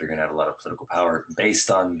individuals that are going to have a lot of political power based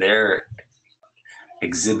on their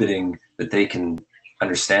exhibiting that they can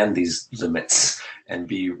understand these limits and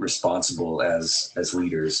be responsible as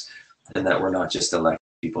leaders, and that we're not just electing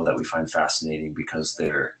people that we find fascinating because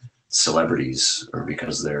they're celebrities or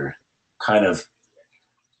because they're kind of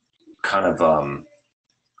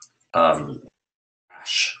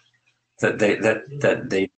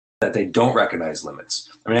that they don't recognize limits.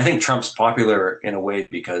 I mean, I think Trump's popular in a way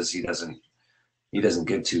because he doesn't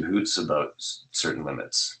give two hoots about certain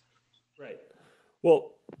limits. Right.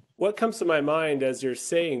 Well, what comes to my mind as you're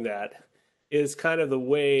saying that is kind of the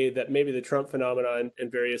way that maybe the Trump phenomenon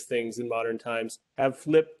and various things in modern times have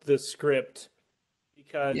flipped the script.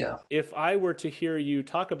 Because if I were to hear you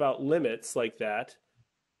talk about limits like that,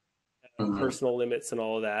 personal limits and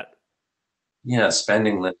all of that. Yeah,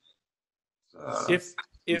 spending limits.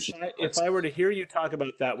 If I were to hear you talk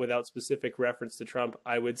about that without specific reference to Trump,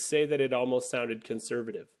 I would say that it almost sounded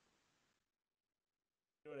conservative.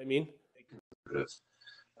 You know what I mean?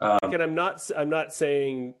 And I'm not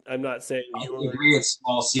saying I agree it's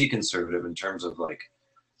small c conservative in terms of like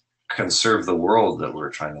conserve the world that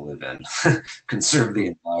we're trying to live in, conserve the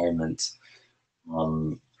environment,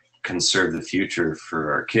 conserve the future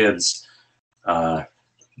for our kids,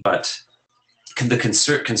 but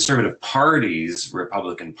conservative parties,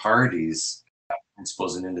 Republican parties, have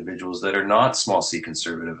principles and individuals that are not small c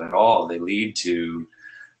conservative at all. They lead to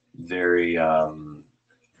very kind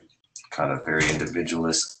of very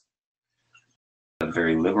individualist,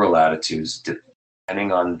 very liberal attitudes,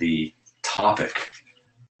 depending on the topic,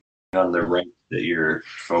 on the right that you're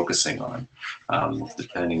focusing on,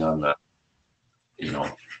 depending on the, you know.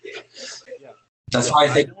 Yeah. That's why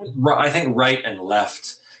I think right and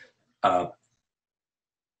left,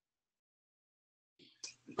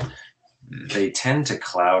 they tend to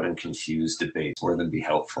cloud and confuse debates more than be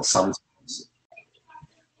helpful sometimes.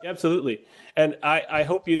 Absolutely. And I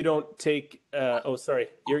hope you don't take, oh, sorry,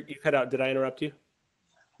 you cut out. Did I interrupt you?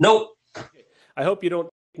 Nope. Okay. I hope you don't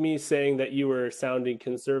take me saying that you were sounding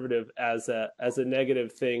conservative as a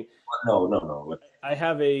negative thing. No. I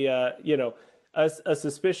have a, a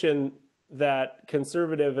suspicion that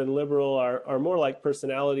conservative and liberal are more like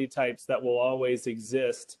personality types that will always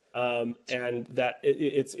exist. And that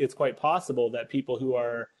it's quite possible that people who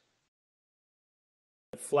are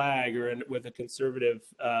flag or with a conservative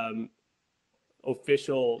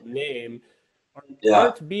official name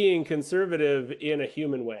aren't being conservative in a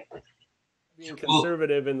human way, being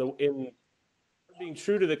conservative in being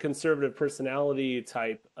true to the conservative personality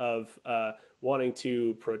type of wanting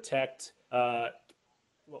to protect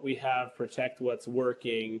what we have, protect what's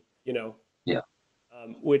working,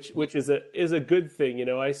 which is a good thing.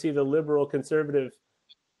 I see the liberal conservative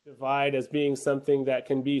divide as being something that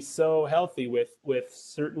can be so healthy with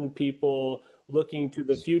certain people looking to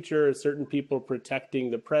the future, certain people protecting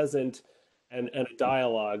the present, and a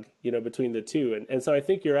dialogue, between the two. And so I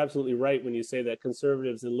think you're absolutely right when you say that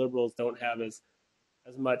conservatives and liberals don't have as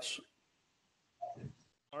much,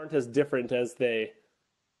 aren't as different as they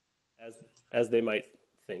might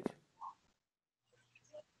think.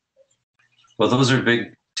 Well, those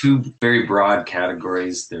are two very broad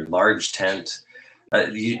categories. They're large tent.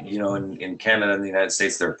 In Canada and the United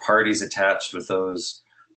States, there are parties attached with those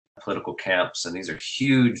political camps, and these are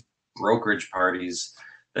huge brokerage parties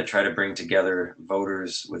that try to bring together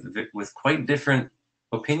voters with quite different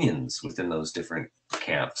opinions within those different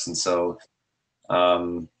camps. And so,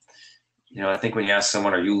 I think when you ask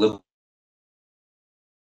someone, "Are you liberal?"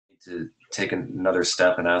 to take another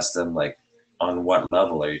step and ask them, like, on what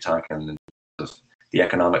level are you talking? The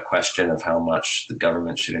economic question of how much the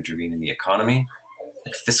government should intervene in the economy,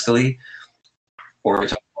 like fiscally, or we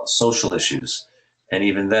talk about social issues, and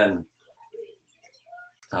even then,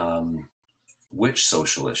 which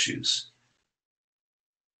social issues?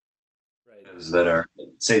 Right. Those that are,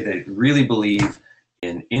 say, they really believe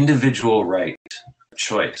in individual right,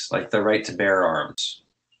 choice, like the right to bear arms,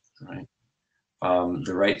 right?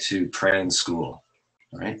 The right to pray in school,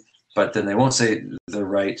 right? But then they won't say the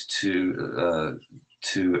right to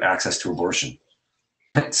access to abortion.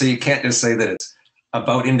 So you can't just say that it's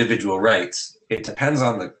about individual rights. It depends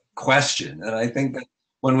on the question. And I think that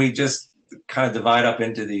when we just kind of divide up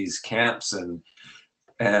into these camps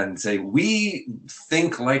and say, we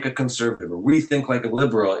think like a conservative or we think like a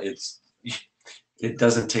liberal, it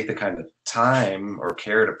doesn't take the kind of time or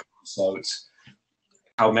care to parse out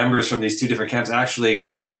how members from these two different camps actually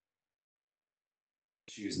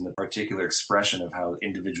issues in the particular expression of how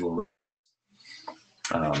individual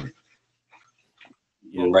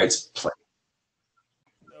rights play.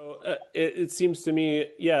 So it seems to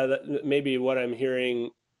me, that maybe what I'm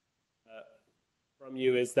hearing from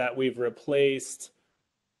you is that we've replaced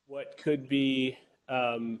what could be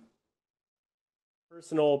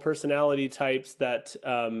personality types that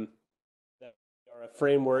are a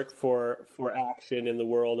framework for action in the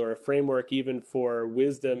world, or a framework even for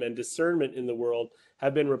wisdom and discernment in the world,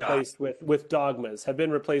 have been replaced with dogmas, have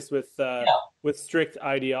been replaced with strict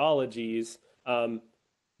ideologies.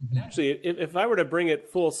 Actually, if I were to bring it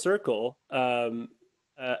full circle,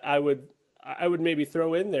 I would maybe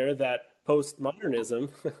throw in there that postmodernism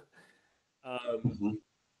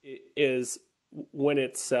is when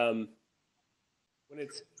it's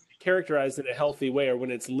characterized in a healthy way, or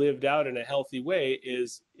when it's lived out in a healthy way,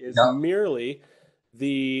 is merely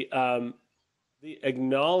the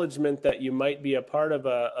acknowledgement that you might be a part of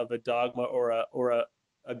a dogma or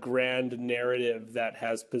a grand narrative that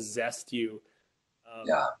has possessed you,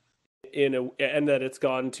 and that it's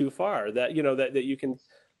gone too far. That that you can,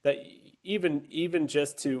 that even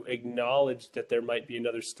just to acknowledge that there might be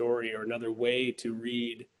another story or another way to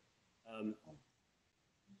read.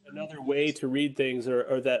 Another way to read things,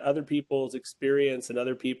 or that other people's experience and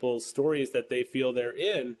other people's stories that they feel they're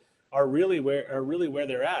in are really where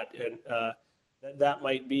they're at, and that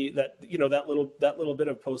might be that that little bit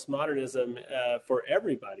of postmodernism for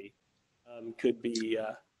everybody could be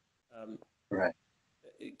Right.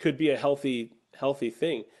 it could be a healthy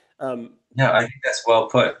thing. Yeah, I think that's well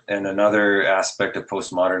put. And another aspect of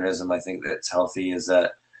postmodernism, I think that's healthy, is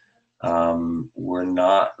that we're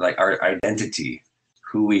not like our identity,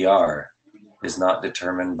 who we are, is not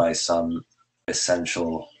determined by some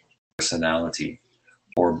essential personality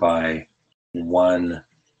or by one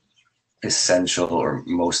essential or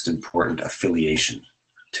most important affiliation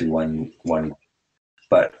to one,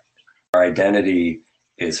 but our identity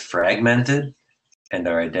is fragmented, and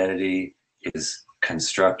our identity is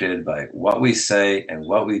constructed by what we say and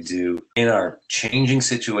what we do in our changing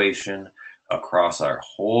situation across our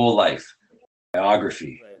whole life.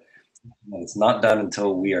 Biography. Right. It's not done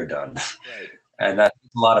until we are done. Right. And that's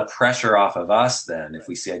a lot of pressure off of us then, if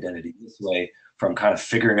we see identity this way, from kind of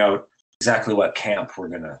figuring out exactly what camp we're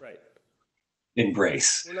going to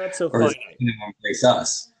embrace. We're not so or finite. Embrace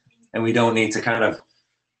us. And we don't need to kind of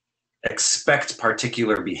expect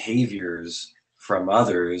particular behaviors from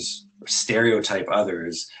others, or stereotype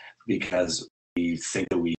others, because we think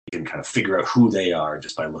that we can kind of figure out who they are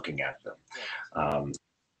just by looking at them.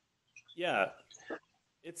 Yeah.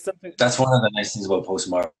 It's something. That's one of the nice things about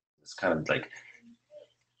postmodern. It's kind of like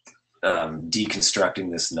deconstructing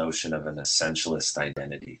this notion of an essentialist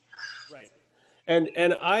identity. Right.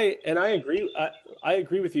 And I agree. I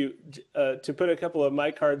agree with you. To put a couple of my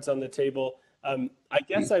cards on the table, I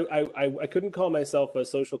guess I couldn't call myself a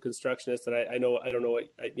social constructionist, and I don't know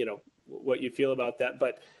what you feel about that,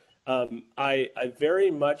 but I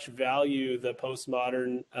very much value the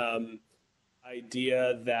postmodern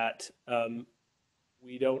idea that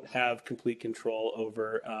we don't have complete control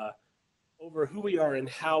over who we are and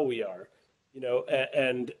how we are,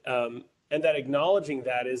 and that acknowledging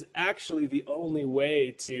that is actually the only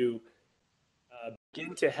way to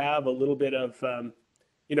begin to have a little bit of,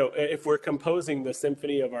 if we're composing the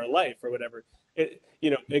symphony of our life or whatever,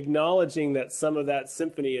 acknowledging that some of that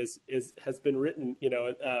symphony has been written,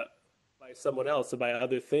 by someone else or by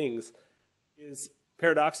other things, is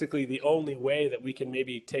paradoxically the only way that we can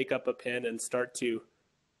maybe take up a pen and start to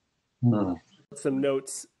put some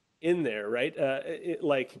notes in there, right?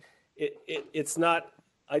 It's not.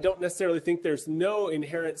 I don't necessarily think there's no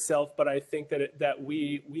inherent self, but I think that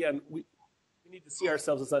we need to see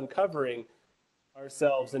ourselves as uncovering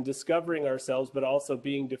ourselves and discovering ourselves, but also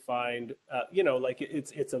being defined.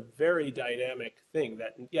 It's a very dynamic thing.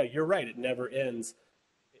 That, yeah, you're right. It never ends.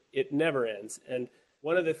 It never ends. And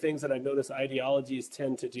one of the things that I've noticed ideologies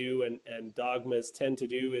tend to do and dogmas tend to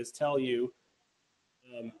do is tell you,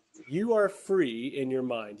 you are free in your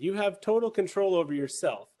mind. You have total control over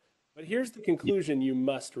yourself. But here's the conclusion you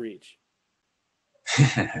must reach.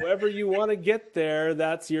 However you want to get there,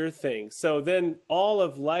 that's your thing. So then all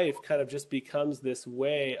of life kind of just becomes this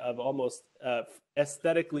way of almost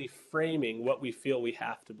aesthetically framing what we feel we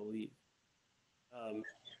have to believe,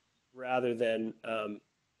 rather than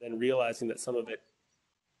realizing that some of it,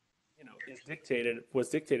 was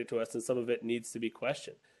dictated to us, and some of it needs to be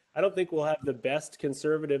questioned. I don't think we'll have the best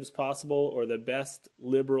conservatives possible or the best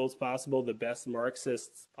liberals possible, the best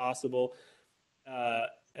Marxists possible,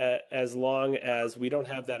 as long as we don't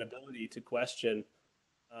have that ability to question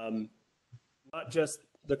not just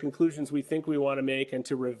the conclusions we think we want to make and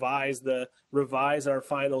to revise our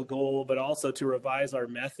final goal, but also to revise our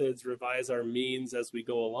methods, revise our means as we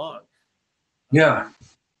go along. Yeah.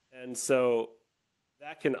 And so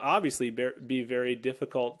that can obviously be very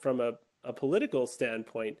difficult from a political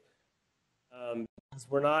standpoint, because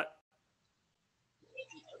we're not.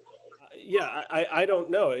 I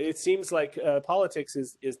don't know. It seems like politics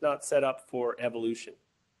is not set up for evolution,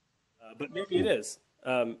 but maybe it is.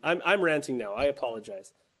 I'm ranting now. I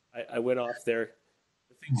apologize. I went off there.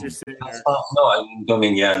 The things you're saying are... No, I don't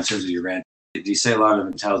mean, in terms of your rant. You say a lot of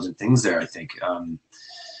intelligent things there, I think.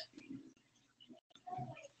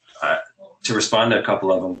 To respond to a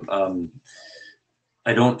couple of them,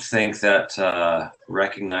 I don't think that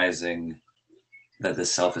recognizing that the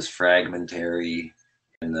self is fragmentary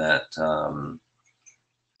and that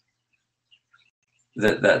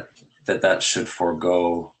that should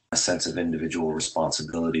forego a sense of individual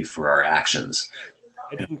responsibility for our actions.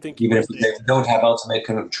 I didn't think even if we don't have ultimate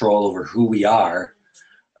control over who we are,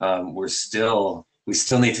 we still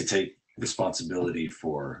need to take responsibility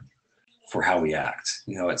for how we act.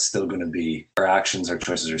 It's still going to be, our actions, our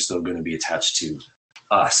choices are still going to be attached to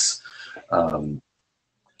us.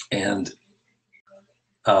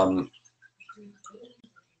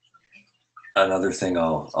 Another thing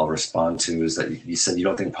I'll respond to is that you said you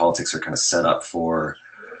don't think politics are kind of set up for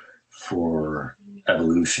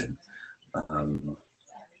evolution. What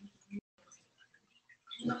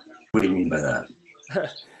do you mean by that?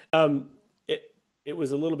 it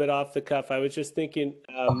was a little bit off the cuff. I was just thinking,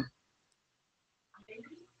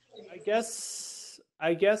 I guess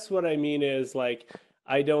what I mean is like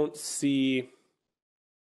I don't see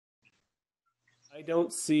I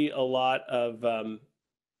don't see a lot of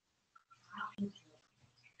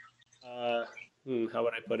how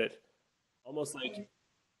would I put it? Almost like,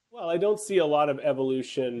 well, I don't see a lot of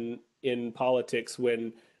evolution in politics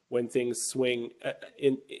when things swing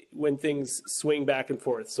in when things swing back and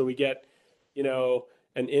forth. So we get, you know,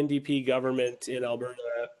 an NDP government in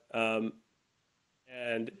Alberta, um,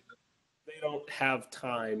 and they don't have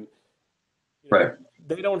time. You know, Right.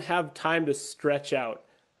 they don't have time to stretch out.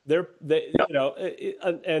 They Yeah. you know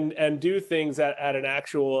and do things at an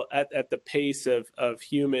actual at the pace of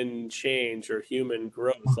human change or human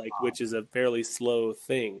growth, like, which is a fairly slow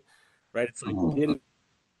thing, right? It's like Mhm. get it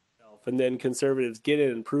yourself, and then conservatives get in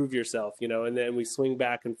and prove yourself, you know, and then we swing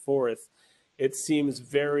back and forth. It seems Yeah.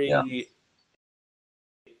 very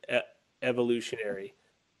e- evolutionary,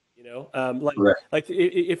 you know, Right.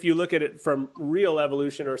 if you look at it from real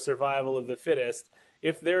evolution or survival of the fittest,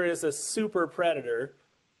 if there is a super predator,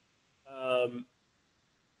 um,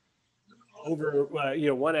 over you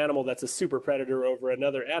know, one animal that's a super predator over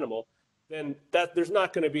another animal, then that there's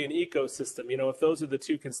not going to be an ecosystem. You know, if those are the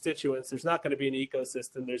two constituents, there's not going to be an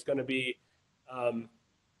ecosystem. There's going to be um,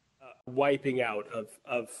 wiping out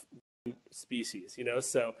of species. You know,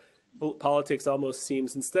 so politics almost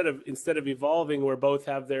seems, instead of evolving where both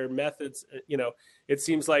have their methods. You know, it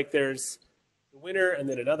seems like there's a winner and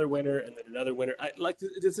then another winner and then another winner.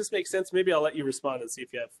 Does this make sense? Maybe I'll let you respond and see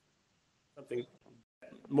if you have something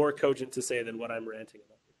more cogent to say than what I'm ranting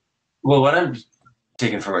about. Well, what I'm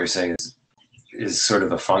taking from what you're saying is sort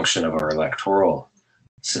of a function of our electoral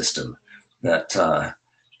system, that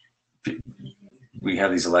we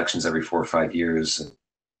have these elections every 4 or 5 years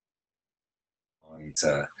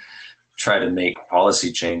to try to make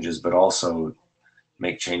policy changes, but also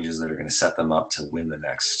make changes that are going to set them up to win the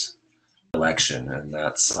next election. And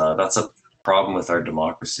that's a problem with our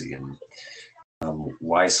democracy. And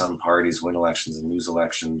why some parties win elections and lose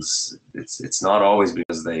elections, it's not always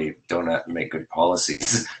because they don't make good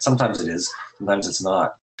policies. Sometimes it is, sometimes it's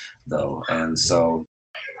not, though. And so,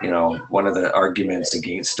 you know, one of the arguments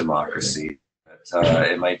against democracy,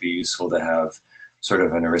 it might be useful to have sort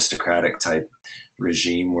of an aristocratic type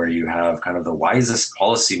regime where you have kind of the wisest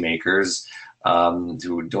policymakers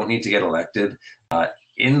who don't need to get elected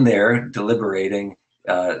in there deliberating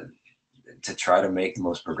to try to make the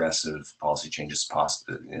most progressive policy changes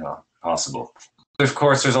possible. Of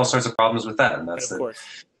course, there's all sorts of problems with that, and that's that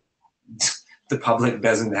the public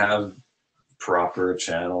doesn't have proper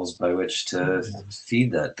channels by which to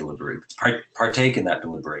feed that partake in that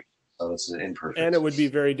deliberation. So it's imperfect. And it would be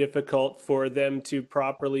very difficult for them to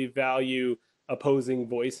properly value opposing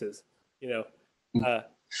voices. You know.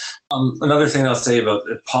 Another thing I'll say about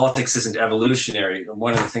politics isn't evolutionary.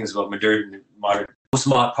 One of the things about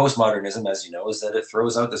postmodernism, as you know, is that it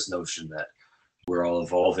throws out this notion that we're all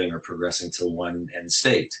evolving or progressing to one end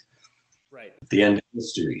state, right? The end of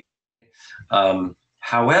history.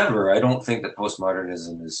 However, I don't think that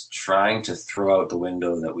postmodernism is trying to throw out the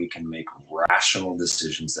window that we can make rational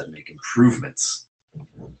decisions that make improvements.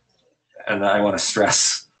 And I want to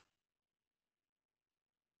stress,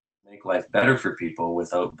 make life better for people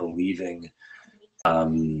without believing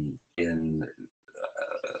in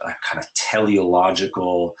a kind of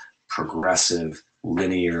teleological, progressive,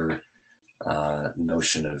 linear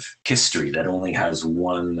notion of history that only has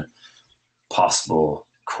one possible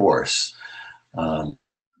course. And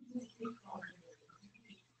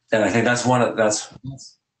I think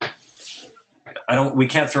we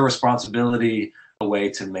can't throw responsibility away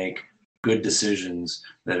to make good decisions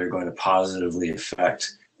that are going to positively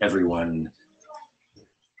affect everyone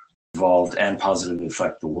involved and positively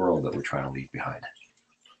affect the world that we're trying to leave behind.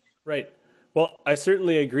 Right. Well, I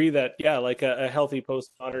certainly agree that, yeah, like a healthy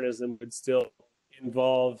postmodernism would still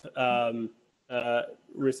involve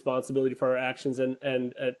responsibility for our actions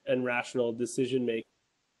and rational decision making.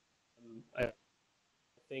 I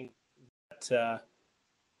think that the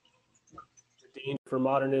danger for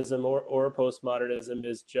modernism or postmodernism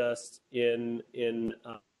is just in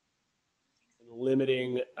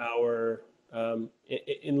limiting our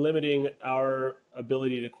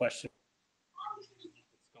ability to question.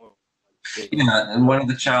 Yeah, and one of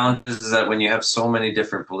the challenges is that when you have so many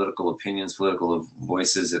different political opinions, political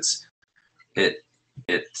voices, it's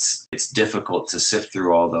difficult to sift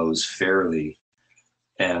through all those fairly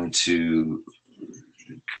and to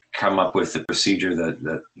come up with a procedure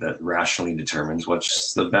that rationally determines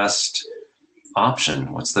what's the best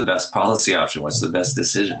option, what's the best policy option, what's the best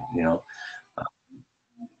decision. You know,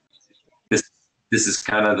 this is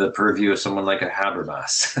kind of the purview of someone like a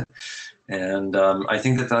Habermas. And I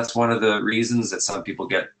think that that's one of the reasons that some people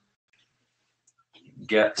get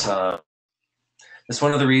it's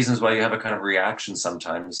one of the reasons why you have a kind of reaction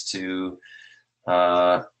sometimes to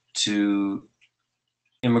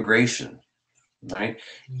immigration, right?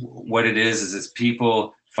 What it is it's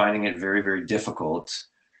people finding it very, very difficult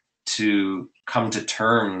to come to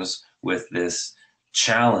terms with this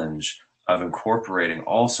challenge of incorporating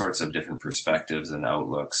all sorts of different perspectives and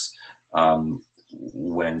outlooks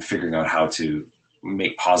when figuring out how to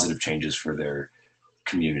make positive changes for their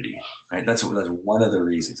community, right? That's one of the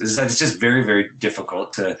reasons. Is that it's just very, very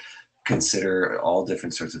difficult to consider all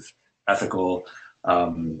different sorts of ethical.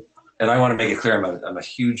 And I want to make it clear, I'm a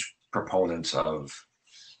huge proponent of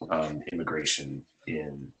immigration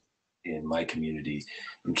in my community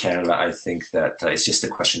in Canada. I think that it's just a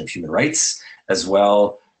question of human rights as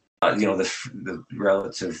well. The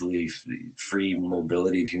relatively free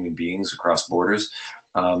mobility of human beings across borders.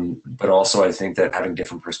 But also I think that having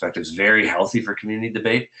different perspectives is very healthy for community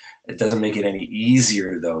debate. It doesn't make it any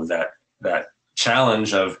easier though, that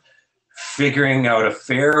challenge of figuring out a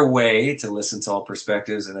fair way to listen to all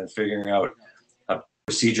perspectives and then figuring out a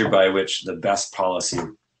procedure by which the best policy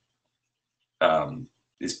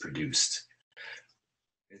is produced.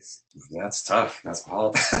 That's tough. That's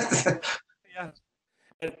politics. Yeah.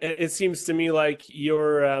 It seems to me like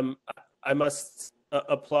I must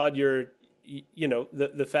applaud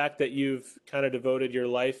the fact that you've kind of devoted your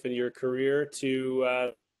life and your career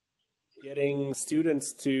to getting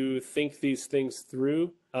students to think these things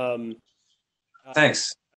through.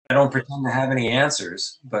 Thanks. I don't pretend to have any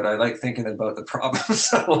answers, but I like thinking about the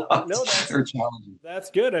problems a lot. No, they're challenging.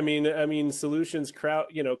 That's good. I mean, solutions,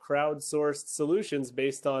 crowdsourced solutions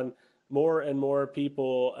based on more and more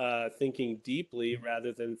people thinking deeply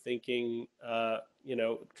rather than thinking,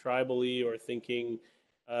 tribally or thinking,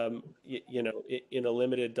 in a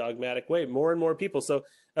limited dogmatic way. More and more people. So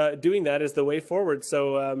doing that is the way forward.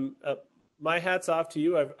 So my hat's off to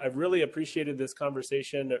you. I've really appreciated this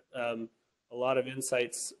conversation. A lot of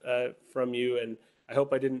insights from you, and I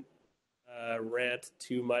hope I didn't rant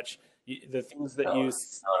too much. The things that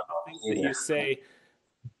you say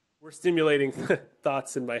were stimulating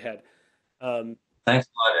thoughts in my head. Thanks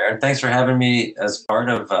a lot, Aaron. Thanks for having me as part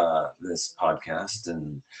of this podcast,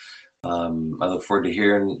 and I look forward to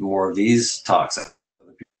hearing more of these talks.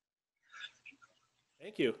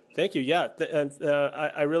 Thank you. Yeah,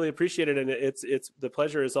 I really appreciate it, and it's the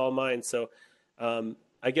pleasure is all mine. So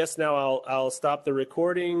I guess now I'll stop the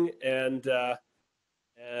recording, and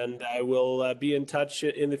I will be in touch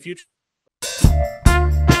in the future.